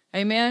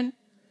 Amen?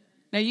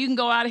 Now you can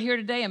go out of here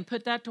today and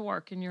put that to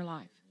work in your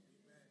life.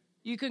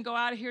 You can go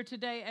out of here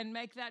today and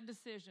make that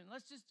decision.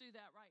 Let's just do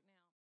that right now.